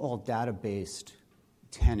these were all data-based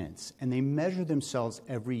tenets, and they measure themselves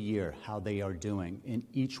every year how they are doing in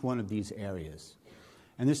each one of these areas.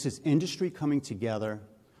 And this is industry coming together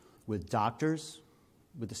with doctors,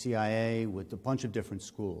 with the CIA, with a bunch of different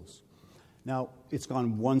schools. Now, it's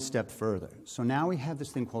gone one step further. So now we have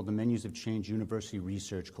this thing called the Menus of Change University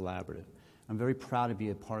Research Collaborative. I'm very proud to be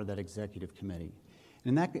a part of that executive committee. And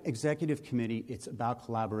in that executive committee, it's about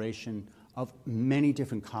collaboration of many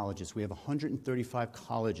different colleges. We have 135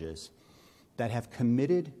 colleges that have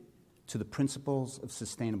committed to the principles of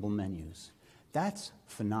sustainable menus. That's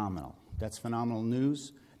phenomenal. That's phenomenal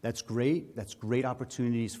news. That's great. That's great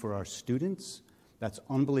opportunities for our students. That's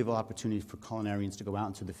unbelievable opportunities for culinarians to go out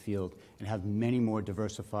into the field and have many more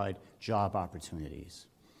diversified job opportunities.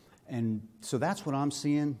 And so that's what I'm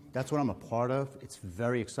seeing. That's what I'm a part of. It's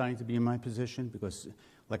very exciting to be in my position because,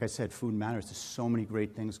 like I said, food matters. There's so many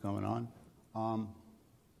great things going on. From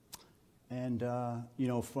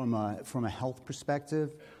a health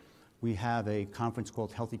perspective, we have a conference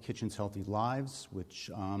called Healthy Kitchens, Healthy Lives,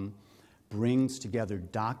 which brings together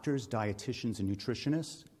doctors, dietitians, and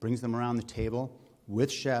nutritionists, brings them around the table with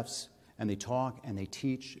chefs, and they talk, and they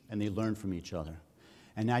teach, and they learn from each other.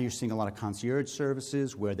 And now you're seeing a lot of concierge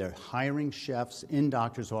services where they're hiring chefs in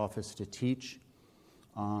doctor's office to teach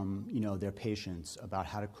their patients about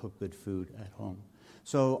how to cook good food at home.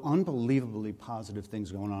 So unbelievably positive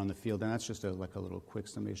things going on in the field, and that's just a little quick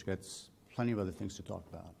summation. Got plenty of other things to talk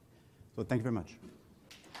about. So thank you very much.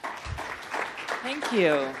 Thank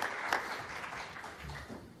you.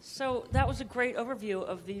 So that was a great overview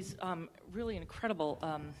of these really incredible,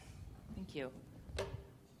 thank you,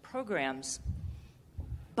 programs.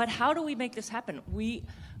 But how do we make this happen? We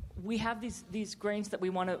have these grains that we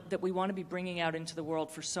want to be bringing out into the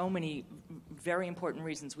world for so many very important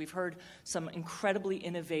reasons. We've heard some incredibly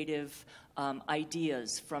innovative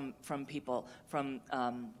ideas from people, from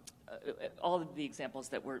all of the examples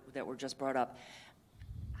that were just brought up.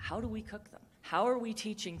 How do we cook them? How are we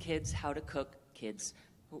teaching kids how to cook, kids,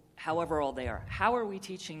 however old they are? How are we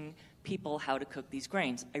teaching people how to cook these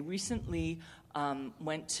grains? I recently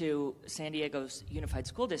went to San Diego's Unified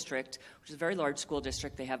School District, which is a very large school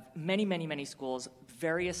district. They have many, many, many schools,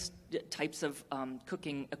 various types of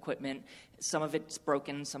cooking equipment. Some of it's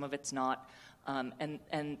broken, some of it's not.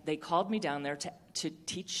 And they called me down there to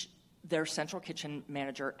teach their central kitchen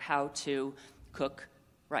manager how to cook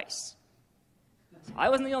rice. So I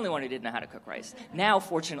wasn't the only one who didn't know how to cook rice. Now,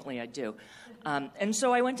 fortunately, I do. And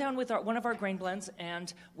so I went down with one of our grain blends,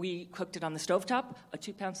 and we cooked it on the stovetop, a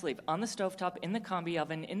 2-pound sleeve, on the stovetop, in the combi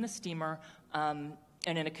oven, in the steamer, and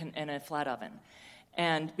in a flat oven.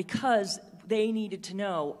 And because they needed to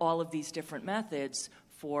know all of these different methods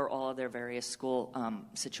for all of their various school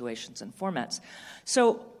situations and formats.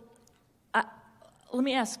 So let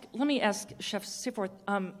me ask Chef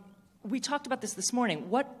Seyfarth. We talked about this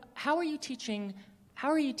morning. How are you teaching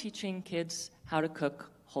kids how to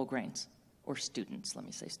cook whole grains, or students? Let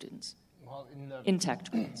me say students. Well,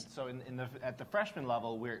 intact grains. So at the freshman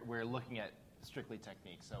level, we're looking at strictly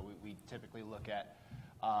technique. So we typically look at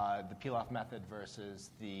the peel-off method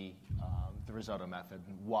versus the risotto method.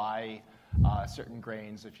 Why certain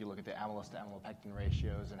grains, if you look at the amylose to amylopectin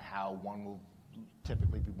ratios, and how one will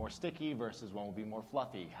typically be more sticky versus one will be more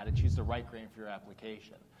fluffy, how to choose the right grain for your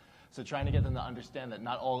application. So trying to get them to understand that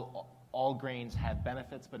not all grains have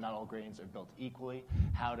benefits, but not all grains are built equally,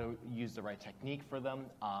 how to use the right technique for them,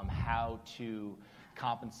 how to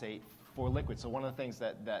compensate for liquids. So one of the things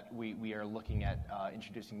that we are looking at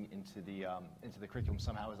introducing into the curriculum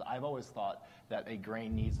somehow is I've always thought that a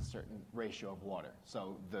grain needs a certain ratio of water.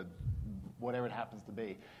 So whatever it happens to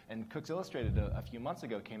be. And Cooks Illustrated a few months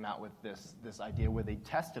ago came out with this idea where they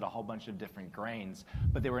tested a whole bunch of different grains,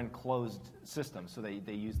 but they were in closed systems. So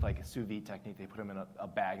they used like a sous vide technique. They put them in a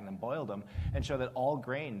bag and then boiled them, and showed that all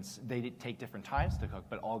grains, they did take different times to cook,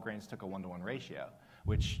 but all grains took a 1-to-1 ratio,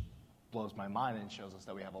 which blows my mind and shows us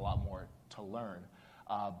that we have a lot more to learn.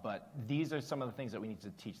 But these are some of the things that we need to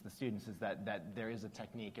teach the students, is that there is a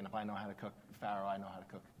technique, and if I know how to cook farro, I know how to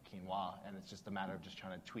cook quinoa, and it's just a matter of just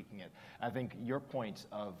trying to tweaking it. I think your point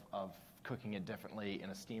of cooking it differently in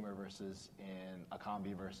a steamer versus in a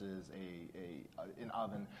combi versus an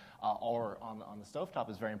oven or on the stovetop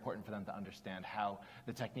is very important for them to understand how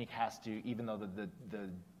the technique has to, even though the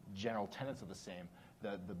general tenets are the same,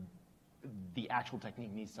 the actual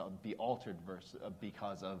technique needs to be altered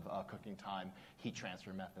because of cooking time, heat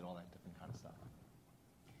transfer method, all that different kind of stuff.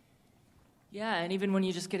 Yeah, and even when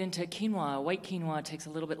you just get into quinoa, white quinoa takes a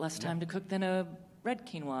little bit less time to cook than a red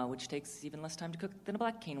quinoa, which takes even less time to cook than a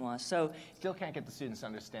black quinoa. So still can't get the students to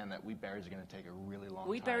understand that wheat berries are going to take a really long time.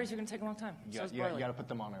 Wheat berries are going to take a long time. You got to put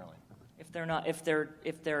them on early.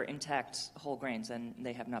 If they're intact whole grains and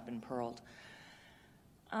they have not been pearled.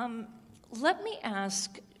 Let me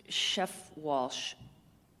ask Chef Walsh.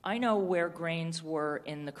 I know where grains were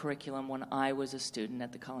in the curriculum when I was a student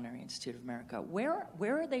at the Culinary Institute of America. Where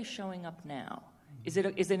are they showing up now? Is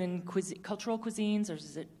it in cultural cuisines, or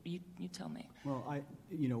is it? You tell me. Well,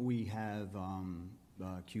 we have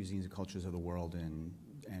cuisines and cultures of the world,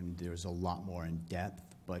 and there's a lot more in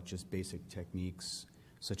depth, but just basic techniques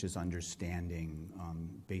such as understanding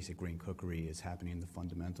basic grain cookery is happening in the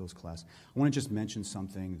fundamentals class. I want to just mention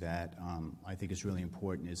something that I think is really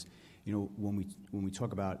important is, when we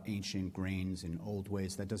talk about ancient grains and old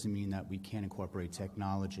ways, that doesn't mean that we can't incorporate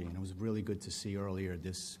technology. And it was really good to see earlier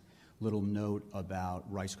this little note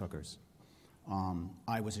about rice cookers.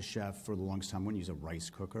 I was a chef for the longest time. I wouldn't use a rice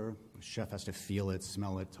cooker. A chef has to feel it,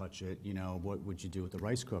 smell it, touch it. What would you do with the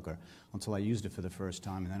rice cooker? Until I used it for the first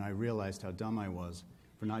time, and then I realized how dumb I was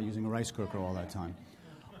for not using a rice cooker all that time.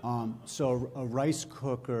 So a rice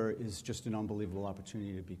cooker is just an unbelievable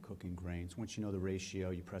opportunity to be cooking grains. Once you know the ratio,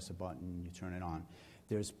 you press a button, you turn it on.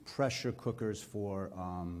 There's pressure cookers for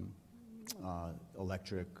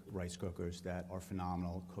electric rice cookers that are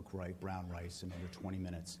phenomenal, cook brown rice in under 20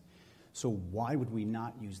 minutes. So why would we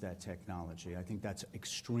not use that technology? I think that's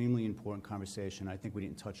extremely important conversation. I think we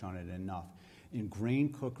didn't touch on it enough. In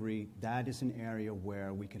grain cookery, that is an area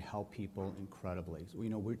where we can help people incredibly. So,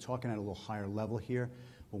 we're talking at a little higher level here,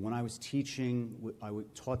 but when I was teaching, I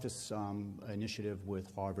taught this initiative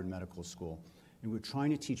with Harvard Medical School, and we were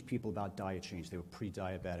trying to teach people about diet change. They were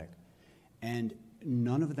pre-diabetic, and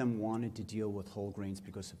none of them wanted to deal with whole grains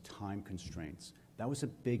because of time constraints. That was a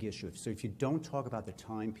big issue. So if you don't talk about the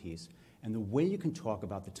time piece, and the way you can talk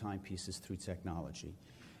about the time piece is through technology.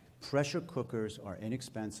 Pressure cookers are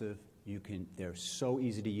inexpensive, They're so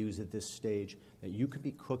easy to use at this stage that you could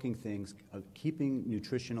be cooking things, keeping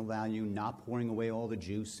nutritional value, not pouring away all the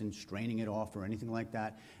juice and straining it off or anything like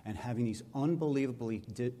that, and having these unbelievably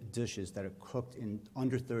dishes that are cooked in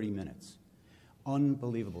under 30 minutes.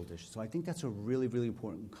 Unbelievable dishes. So I think that's a really, really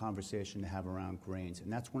important conversation to have around grains,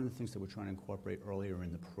 and that's one of the things that we're trying to incorporate earlier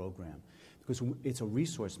in the program, because it's a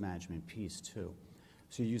resource management piece too.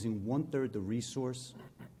 So you're using 1/3 the resource,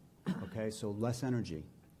 okay, so less energy,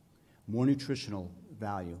 more nutritional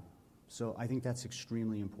value. So I think that's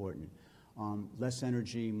extremely important. Less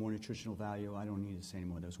energy, more nutritional value. I don't need to say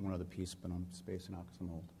anymore. There's one other piece, but I'm spacing out because I'm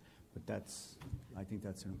old. But I think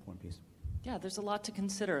that's an important piece. Yeah, there's a lot to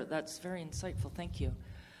consider. That's very insightful. Thank you.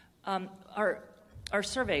 Our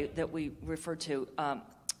survey that we referred to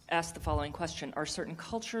asked the following question: are certain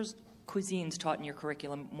cultures, cuisines taught in your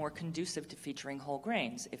curriculum more conducive to featuring whole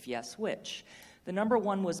grains? If yes, which? The number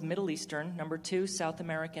 1 was Middle Eastern, number 2, South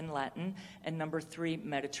American, Latin, and number 3,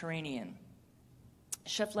 Mediterranean.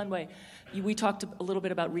 Chef Lendway, we talked a little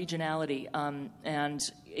bit about regionality,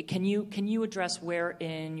 and can you address where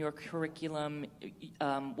in your curriculum,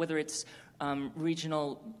 whether it's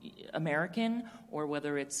regional American or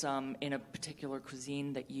whether it's in a particular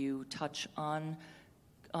cuisine, that you touch on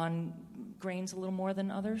grains a little more than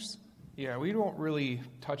others? Yeah, we don't really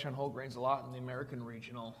touch on whole grains a lot in the American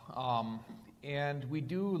regional. And we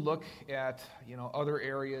do look at, other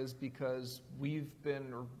areas because we've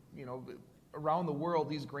been, around the world,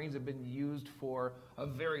 these grains have been used for a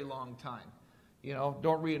very long time.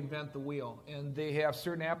 Don't reinvent the wheel. And they have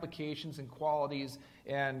certain applications and qualities,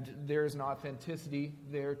 and there's an authenticity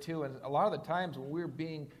there too. And a lot of the times when we're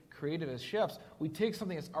being creative as chefs, we take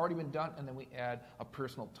something that's already been done and then we add a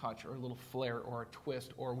personal touch or a little flair or a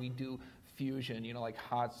twist, or we do fusion, like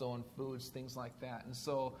hot zone foods, things like that. And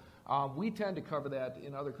so we tend to cover that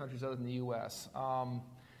in other countries other than the U.S.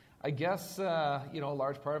 I guess, a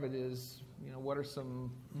large part of it is, what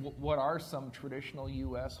are some traditional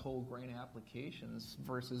U.S. whole grain applications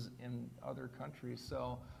versus in other countries?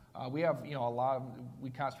 So we have, we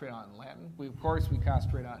concentrate on Latin. We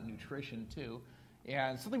concentrate on nutrition too.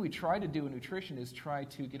 And something we try to do in nutrition is try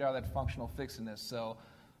to get out of that functional fixedness. So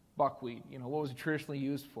buckwheat, what was it traditionally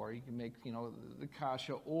used for? You can make, the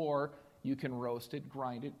kasha, or you can roast it,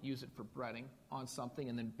 grind it, use it for breading on something,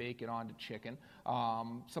 and then bake it onto chicken.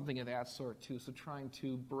 Something of that sort, too. So trying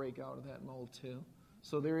to break out of that mold, too.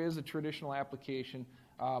 So there is a traditional application,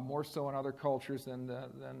 more so in other cultures than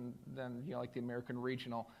like the American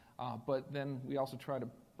regional. But then we also try to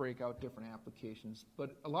break out different applications.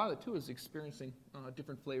 But a lot of it, too, is experiencing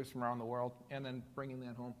different flavors from around the world and then bringing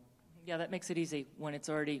that home. Yeah, that makes it easy when it's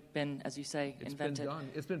already been, as you say, invented. It's been done.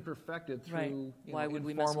 It's been perfected through right.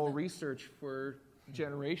 informal research for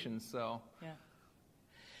generations. So yeah.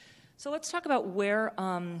 So let's talk about where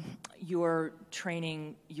you're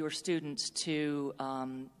training your students to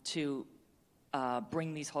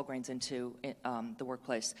bring these whole grains into the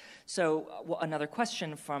workplace. So another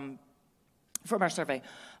question from our survey.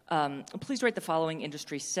 Please rate the following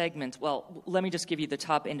industry segments. Well, let me just give you the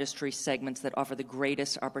top industry segments that offer the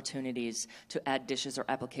greatest opportunities to add dishes or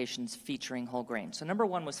applications featuring whole grains. So number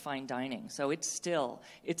 1 was fine dining. So it's still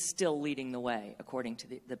leading the way, according to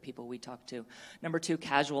the people we talked to. Number 2,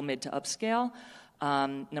 casual, mid to upscale.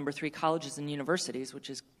 Number 3, colleges and universities, which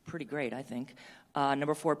is pretty great, I think.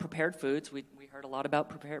 Number 4, prepared foods. We heard a lot about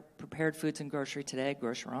prepared foods in grocery today,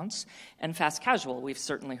 grocerants. And fast casual, we've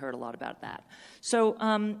certainly heard a lot about that. So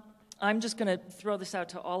I'm just going to throw this out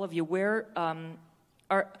to all of you. Where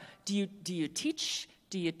do you teach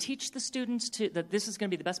the students that this is going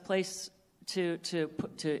to be the best place to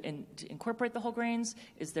incorporate the whole grains?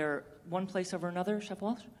 Is there one place over another, Chef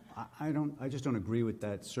Walsh? I just don't agree with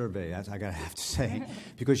that survey, as I have to say,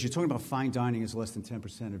 because you're talking about fine dining is less than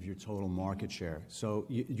 10% of your total market share. So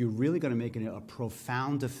you're really going to make it a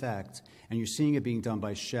profound effect, and you're seeing it being done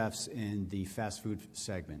by chefs in the fast food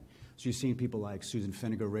segment. So you're seeing people like Susan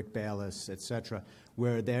Finnegar, Rick Bayless, et cetera,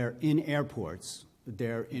 where they're in airports,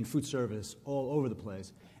 they're in food service all over the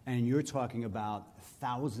place, and you're talking about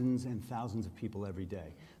thousands and thousands of people every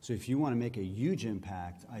day. So if you want to make a huge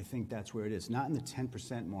impact, I think that's where it is. Not in the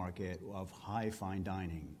 10% market of high fine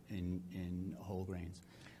dining in whole grains.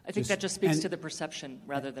 I think that just speaks to the perception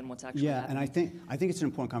rather than what's actually happening. And I think it's an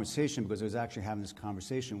important conversation, because I was actually having this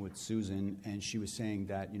conversation with Susan, and she was saying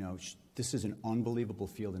that, this is an unbelievable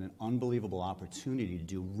field and an unbelievable opportunity to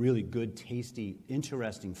do really good, tasty,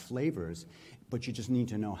 interesting flavors, but you just need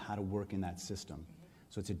to know how to work in that system.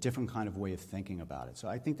 So it's a different kind of way of thinking about it. So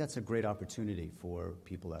I think that's a great opportunity for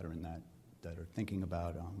people that are in that are thinking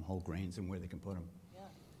about whole grains and where they can put them.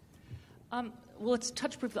 Well, let's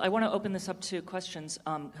touch briefly. I want to open this up to questions.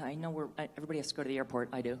 I know everybody has to go to the airport.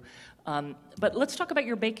 I do. But let's talk about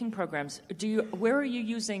your baking programs. Where are you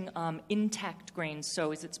using intact grains?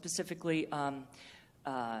 So is it specifically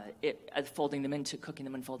folding them into, cooking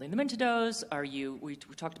them and folding them into doughs? We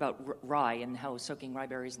talked about rye and how soaking rye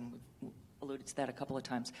berries, and we've alluded to that a couple of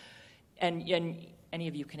times. And any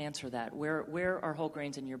of you can answer that. Where are whole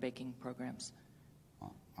grains in your baking programs?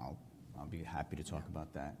 I'll be happy to talk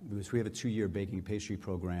about that, because we have a 2-year baking and pastry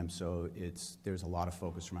program, so there's a lot of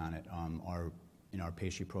focus around it. In our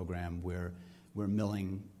pastry program, we're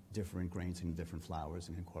milling different grains and different flours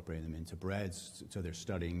and incorporating them into breads, so they're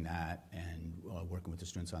studying that and working with the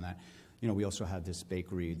students on that. We also have this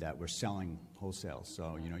bakery that we're selling wholesale,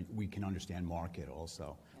 so we can understand market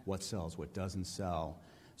also, what sells, what doesn't sell.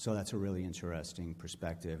 So that's a really interesting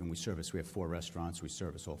perspective. And we have 4 restaurants. We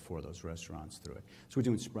service all 4 of those restaurants through it. So we're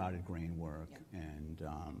doing sprouted grain work and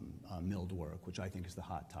milled work, which I think is the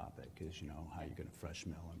hot topic, is, how you're going to fresh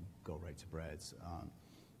mill and go right to breads.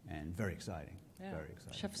 And very exciting, very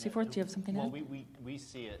exciting. Chef Seyfarth, do you have something to add? Well, we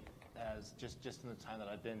see it as, just in the time that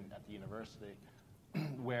I've been at the university,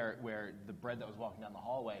 where the bread that was walking down the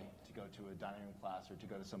hallway to go to a dining room class or to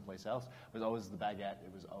go to someplace else was always the baguette.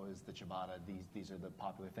 It was always the ciabatta. These are the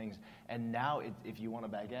popular things. And now, if you want a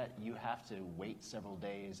baguette, you have to wait several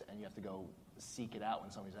days and you have to go seek it out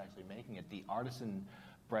when somebody's actually making it. The artisan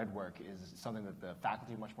bread work is something that the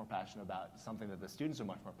faculty are much more passionate about, something that the students are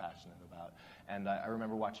much more passionate about. And I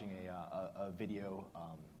remember watching a video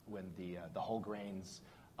when the whole grains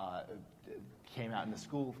came out in the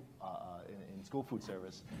school in school food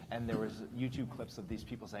service, and there was YouTube clips of these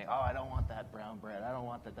people saying, "Oh, I don't want that brown bread. I don't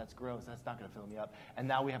want that. That's gross. That's not going to fill me up." And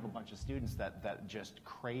now we have a bunch of students that just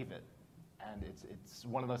crave it, and it's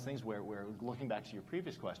one of those things where we're looking back to your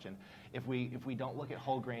previous question. If we don't look at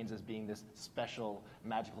whole grains as being this special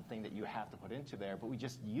magical thing that you have to put into there, but we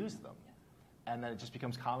just use them. And then it just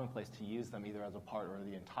becomes commonplace to use them either as a part or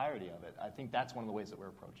the entirety of it. I think that's one of the ways that we're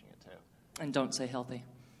approaching it too. And don't say healthy.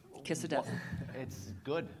 Kiss of death. It's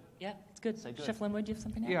good. Yeah, it's good. Say good. Chef Lendway, do you have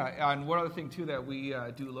something to add? Yeah, and one other thing too that we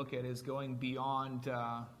do look at is going beyond,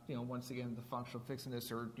 once again, the functional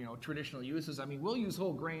fixedness or traditional uses. I mean, we'll use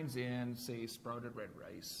whole grains in, say, sprouted red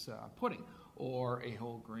rice pudding, or a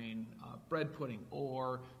whole grain bread pudding,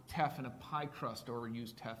 or teff in a pie crust, or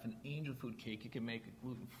use teff in angel food cake. You can make a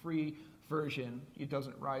gluten-free version. It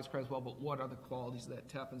doesn't rise quite as well, but what are the qualities of that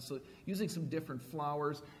teff? And so using some different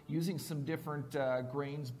flours, using some different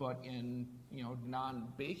grains, but in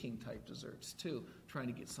non-baking type desserts too, trying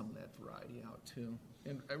to get some of that variety out too.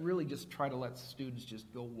 And I really just try to let students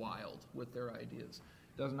just go wild with their ideas.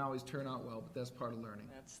 Doesn't always turn out well, but that's part of learning.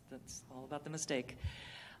 That's all about the mistake.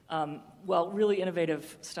 Well, really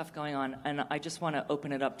innovative stuff going on, and I just want to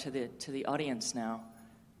open it up to the audience now.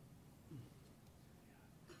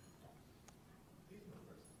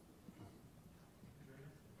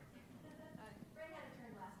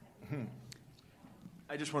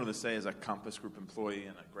 I just wanted to say, as a Compass Group employee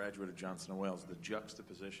and a graduate of Johnson & Wales, the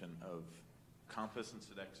juxtaposition of Compass and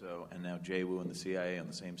Sodexo and now JWU and the CIA on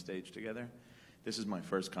the same stage together. This is my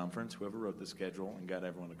first conference. Whoever wrote the schedule and got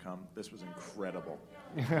everyone to come, this was incredible.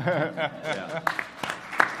 Yeah.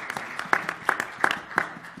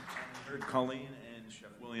 I heard Coleen and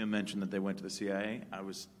Chef William mention that they went to the CIA. I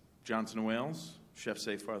was Johnson & Wales. Chef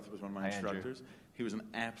Seyfarth was one of my instructors. Andrew. He was an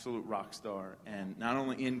absolute rock star, and not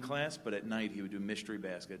only in class, but at night he would do mystery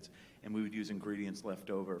baskets, and we would use ingredients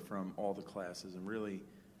left over from all the classes and really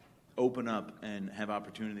open up and have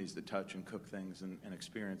opportunities to touch and cook things and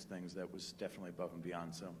experience things that was definitely above and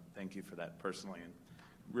beyond. So thank you for that personally, and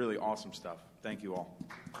really awesome stuff. Thank you all.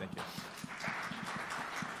 Thank you.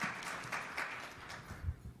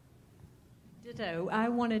 Ditto. I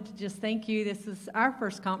wanted to just thank you. This is our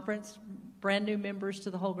first conference, brand new members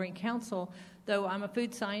to the Whole Grain Council. Though I'm a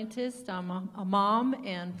food scientist, I'm a mom,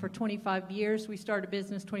 and for 25 years, we started a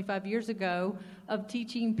business 25 years ago of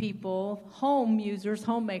teaching people, home users,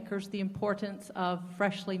 homemakers, the importance of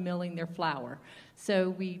freshly milling their flour.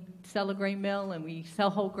 So we sell a grain mill and we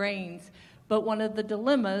sell whole grains, but one of the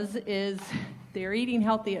dilemmas is they're eating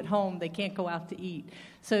healthy at home, they can't go out to eat.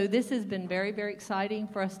 So this has been very, very exciting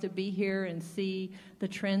for us to be here and see the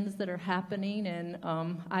trends that are happening. And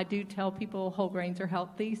I do tell people whole grains are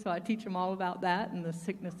healthy, so I teach them all about that and the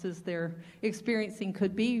sicknesses they're experiencing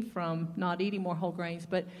could be from not eating more whole grains.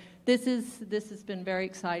 But this has been very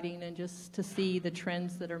exciting, and just to see the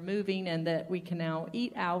trends that are moving and that we can now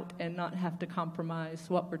eat out and not have to compromise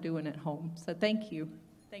what we're doing at home. So thank you.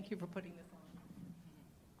 Thank you for putting this on.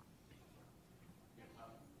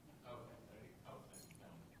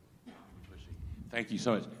 Thank you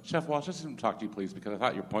so much. Chef Walsh, just to talk to you, please, because I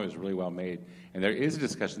thought your point was really well made. And there is a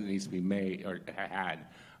discussion that needs to be made or had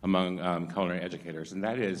among culinary educators, and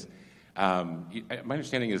that is, my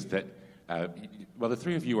understanding is that, well, the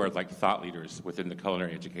three of you are like thought leaders within the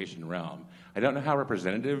culinary education realm. I don't know how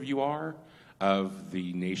representative you are of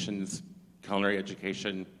the nation's culinary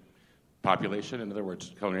education population. In other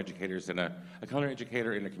words, culinary educators in a culinary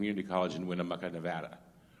educator in a community college in Winnemucca, Nevada,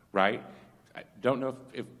 right? I don't know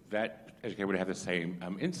if that educator would have the same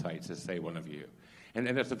insights as, say, one of you. And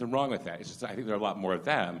there's nothing wrong with that. It's just I think there are a lot more of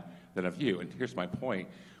them than of you. And here's my point.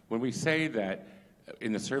 When we say that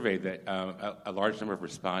in the survey that a large number of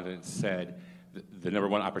respondents said the number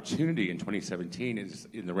one opportunity in 2017 is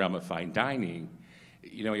in the realm of fine dining,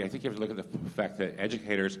 you know, I think you have to look at the fact that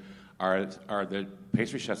educators are the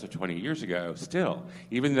pastry chefs of 20 years ago still,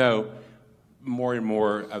 even though more and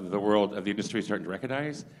more of the world of the industry is starting to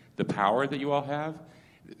recognize the power that you all have.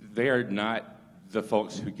 They are not the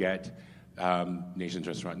folks who get Nation's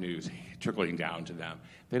Restaurant News trickling down to them.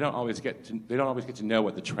 They don't always get to know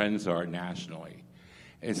what the trends are nationally,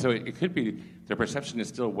 and so it could be their perception is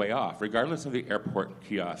still way off, regardless of the airport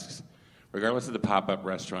kiosks, regardless of the pop-up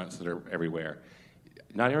restaurants that are everywhere.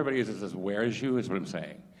 Not everybody is as aware as you, is what I'm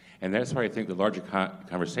saying, and that's why I think the larger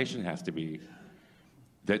conversation has to be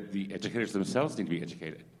that the educators themselves need to be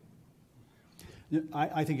educated.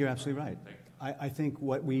 I think you're absolutely right. I think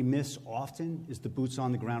what we miss often is the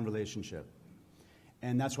boots-on-the-ground relationship.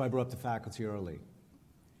 And that's why I brought up the faculty early.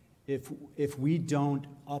 If we don't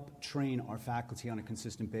up-train our faculty on a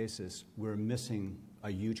consistent basis, we're missing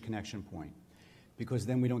a huge connection point, because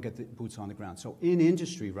then we don't get the boots on the ground. So in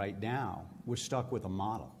industry right now, we're stuck with a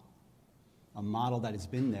model that has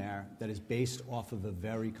been there, that is based off of a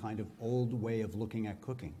very kind of old way of looking at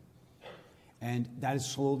cooking. And that is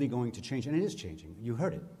slowly going to change, and it is changing. You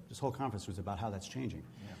heard it. This whole conference was about how that's changing.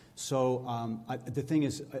 Yeah. So the thing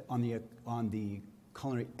is, on the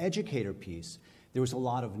culinary educator piece, there was a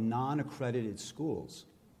lot of non-accredited schools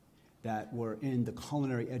that were in the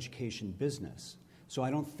culinary education business. So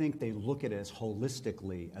I don't think they look at it as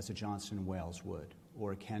holistically as a Johnson & Wales would,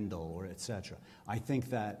 or a Kendall, or et cetera. I think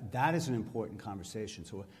that is an important conversation.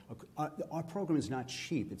 So our program is not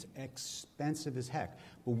cheap. It's expensive as heck.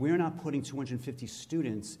 But we're not putting 250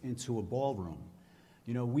 students into a ballroom.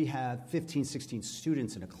 You know, we have 15, 16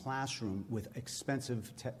 students in a classroom with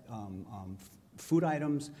expensive food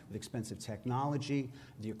items, with expensive technology,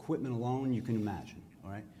 the equipment alone you can imagine,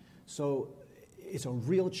 all right? So it's a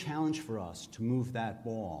real challenge for us to move that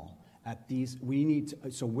ball at these.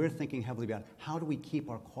 So we're thinking heavily about how do we keep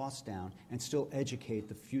our costs down and still educate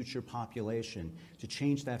the future population to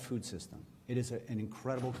change that food system. It is an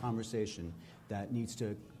incredible conversation that needs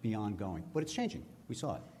to be ongoing, but it's changing. We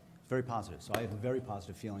saw it. It's very positive. So I have very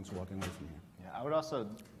positive feelings walking away from here. Yeah, I would also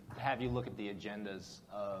have you look at the agendas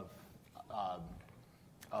of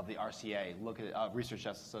the RCA, look at Research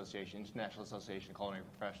Chefs Association, International Association of Culinary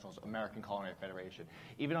Professionals, American Culinary Federation.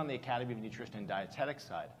 Even on the Academy of Nutrition and Dietetics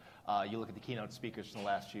side, you look at the keynote speakers from the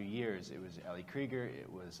last few years. It was Ellie Krieger, it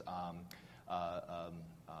was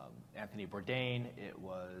Anthony Bourdain, it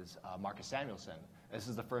was Marcus Samuelson. This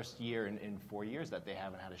is the first year in 4 years that they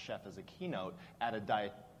haven't had a chef as a keynote at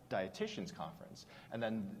a dietitians conference. And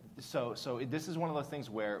then, so this is one of those things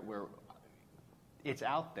where it's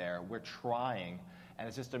out there, we're trying, and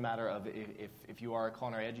it's just a matter of if you are a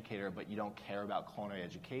culinary educator but you don't care about culinary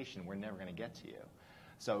education, we're never going to get to you.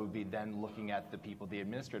 So it would be then looking at the people, the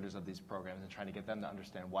administrators of these programs, and trying to get them to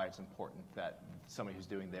understand why it's important that somebody who's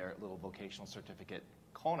doing their little vocational certificate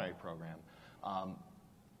culinary program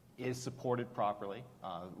is supported properly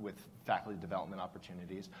with faculty development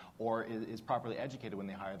opportunities, or is properly educated when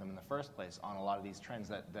they hire them in the first place on a lot of these trends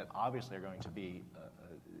that obviously are going to be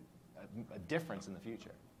a difference in the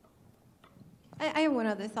future. I have one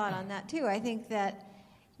other thought on that, too. I think that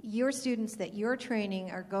your students that you're training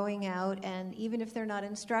are going out, and even if they're not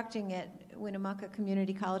instructing at Winnemucca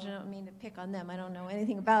Community College, I don't mean to pick on them, I don't know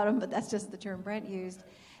anything about them, but that's just the term Brent used,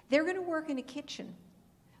 they're going to work in a kitchen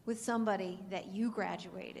with somebody that you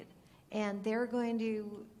graduated, and they're going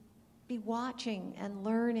to be watching and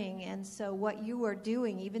learning, and so what you are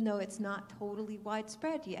doing, even though it's not totally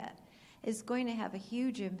widespread yet, is going to have a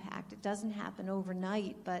huge impact. It doesn't happen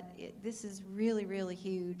overnight, but this is really, really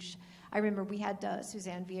huge. I remember we had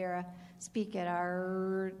Suzanne Vieira speak at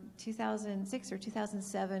our 2006 or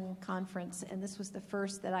 2007 conference, and this was the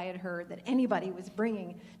first that I had heard that anybody was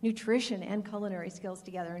bringing nutrition and culinary skills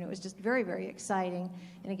together, and it was just very, very exciting.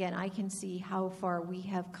 And again, I can see how far we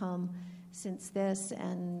have come since this,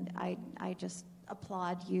 and I just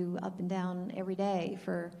applaud you up and down every day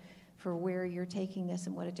for where you're taking this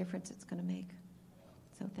and what a difference it's going to make.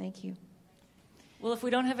 So thank you. Well, if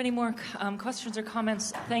we don't have any more questions or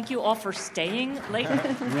comments, thank you all for staying late.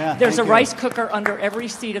 Yeah, There's a thank you. rice cooker under every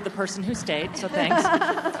seat of the person who stayed, so thanks.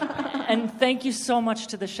 And thank you so much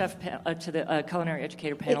to the to the culinary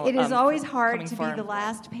educator panel. It is always for hard coming to be forward. the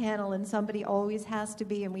last panel, and somebody always has to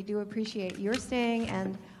be, and we do appreciate your staying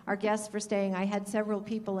and our guests for staying. I had several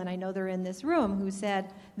people, and I know they're in this room, who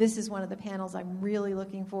said, this is one of the panels I'm really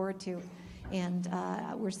looking forward to. And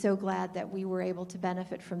we're so glad that we were able to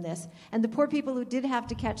benefit from this. And the poor people who did have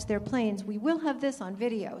to catch their planes, we will have this on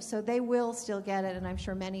video, so they will still get it, and I'm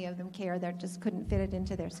sure many of them care. They just couldn't fit it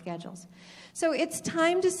into their schedules. So it's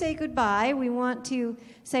time to say goodbye. We want to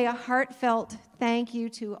say a heartfelt thank you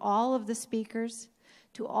to all of the speakers,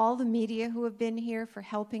 to all the media who have been here for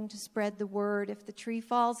helping to spread the word. If the tree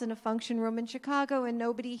falls in a function room in Chicago and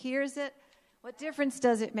nobody hears it, what difference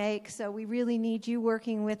does it make? So we really need you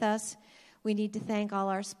working with us. We need to thank all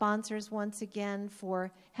our sponsors once again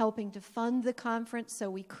for helping to fund the conference so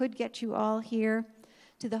we could get you all here,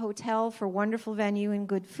 to the hotel for wonderful venue and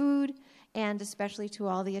good food, and especially to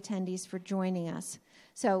all the attendees for joining us.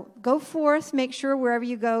 So go forth, make sure wherever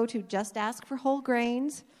you go to just ask for whole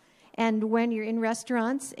grains, and when you're in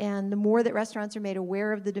restaurants, and the more that restaurants are made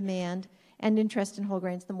aware of the demand and interest in whole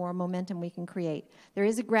grains, the more momentum we can create. There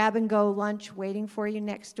is a grab-and-go lunch waiting for you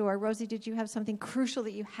next door. Rosie, did you have something crucial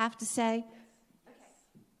that you have to say?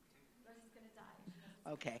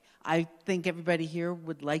 Okay. I think everybody here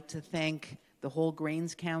would like to thank the Whole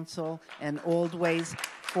Grains Council and Oldways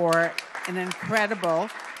for an incredible,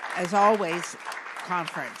 as always,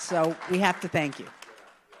 conference. So we have to thank you.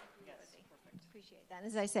 Appreciate that.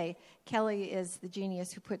 As I say, Kelly is the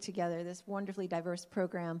genius who put together this wonderfully diverse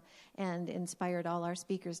program and inspired all our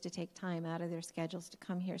speakers to take time out of their schedules to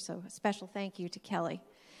come here. So a special thank you to Kelly.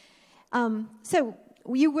 So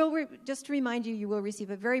you will, just to remind you, you will receive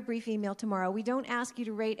a very brief email tomorrow. We don't ask you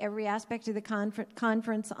to rate every aspect of the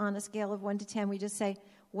conference on a scale of 1 to 10. We just say,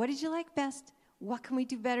 what did you like best? What can we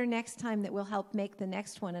do better next time that will help make the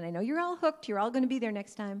next one? And I know you're all hooked. You're all going to be there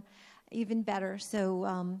next time, even better.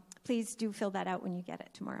 So please do fill that out when you get it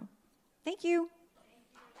tomorrow. Thank you.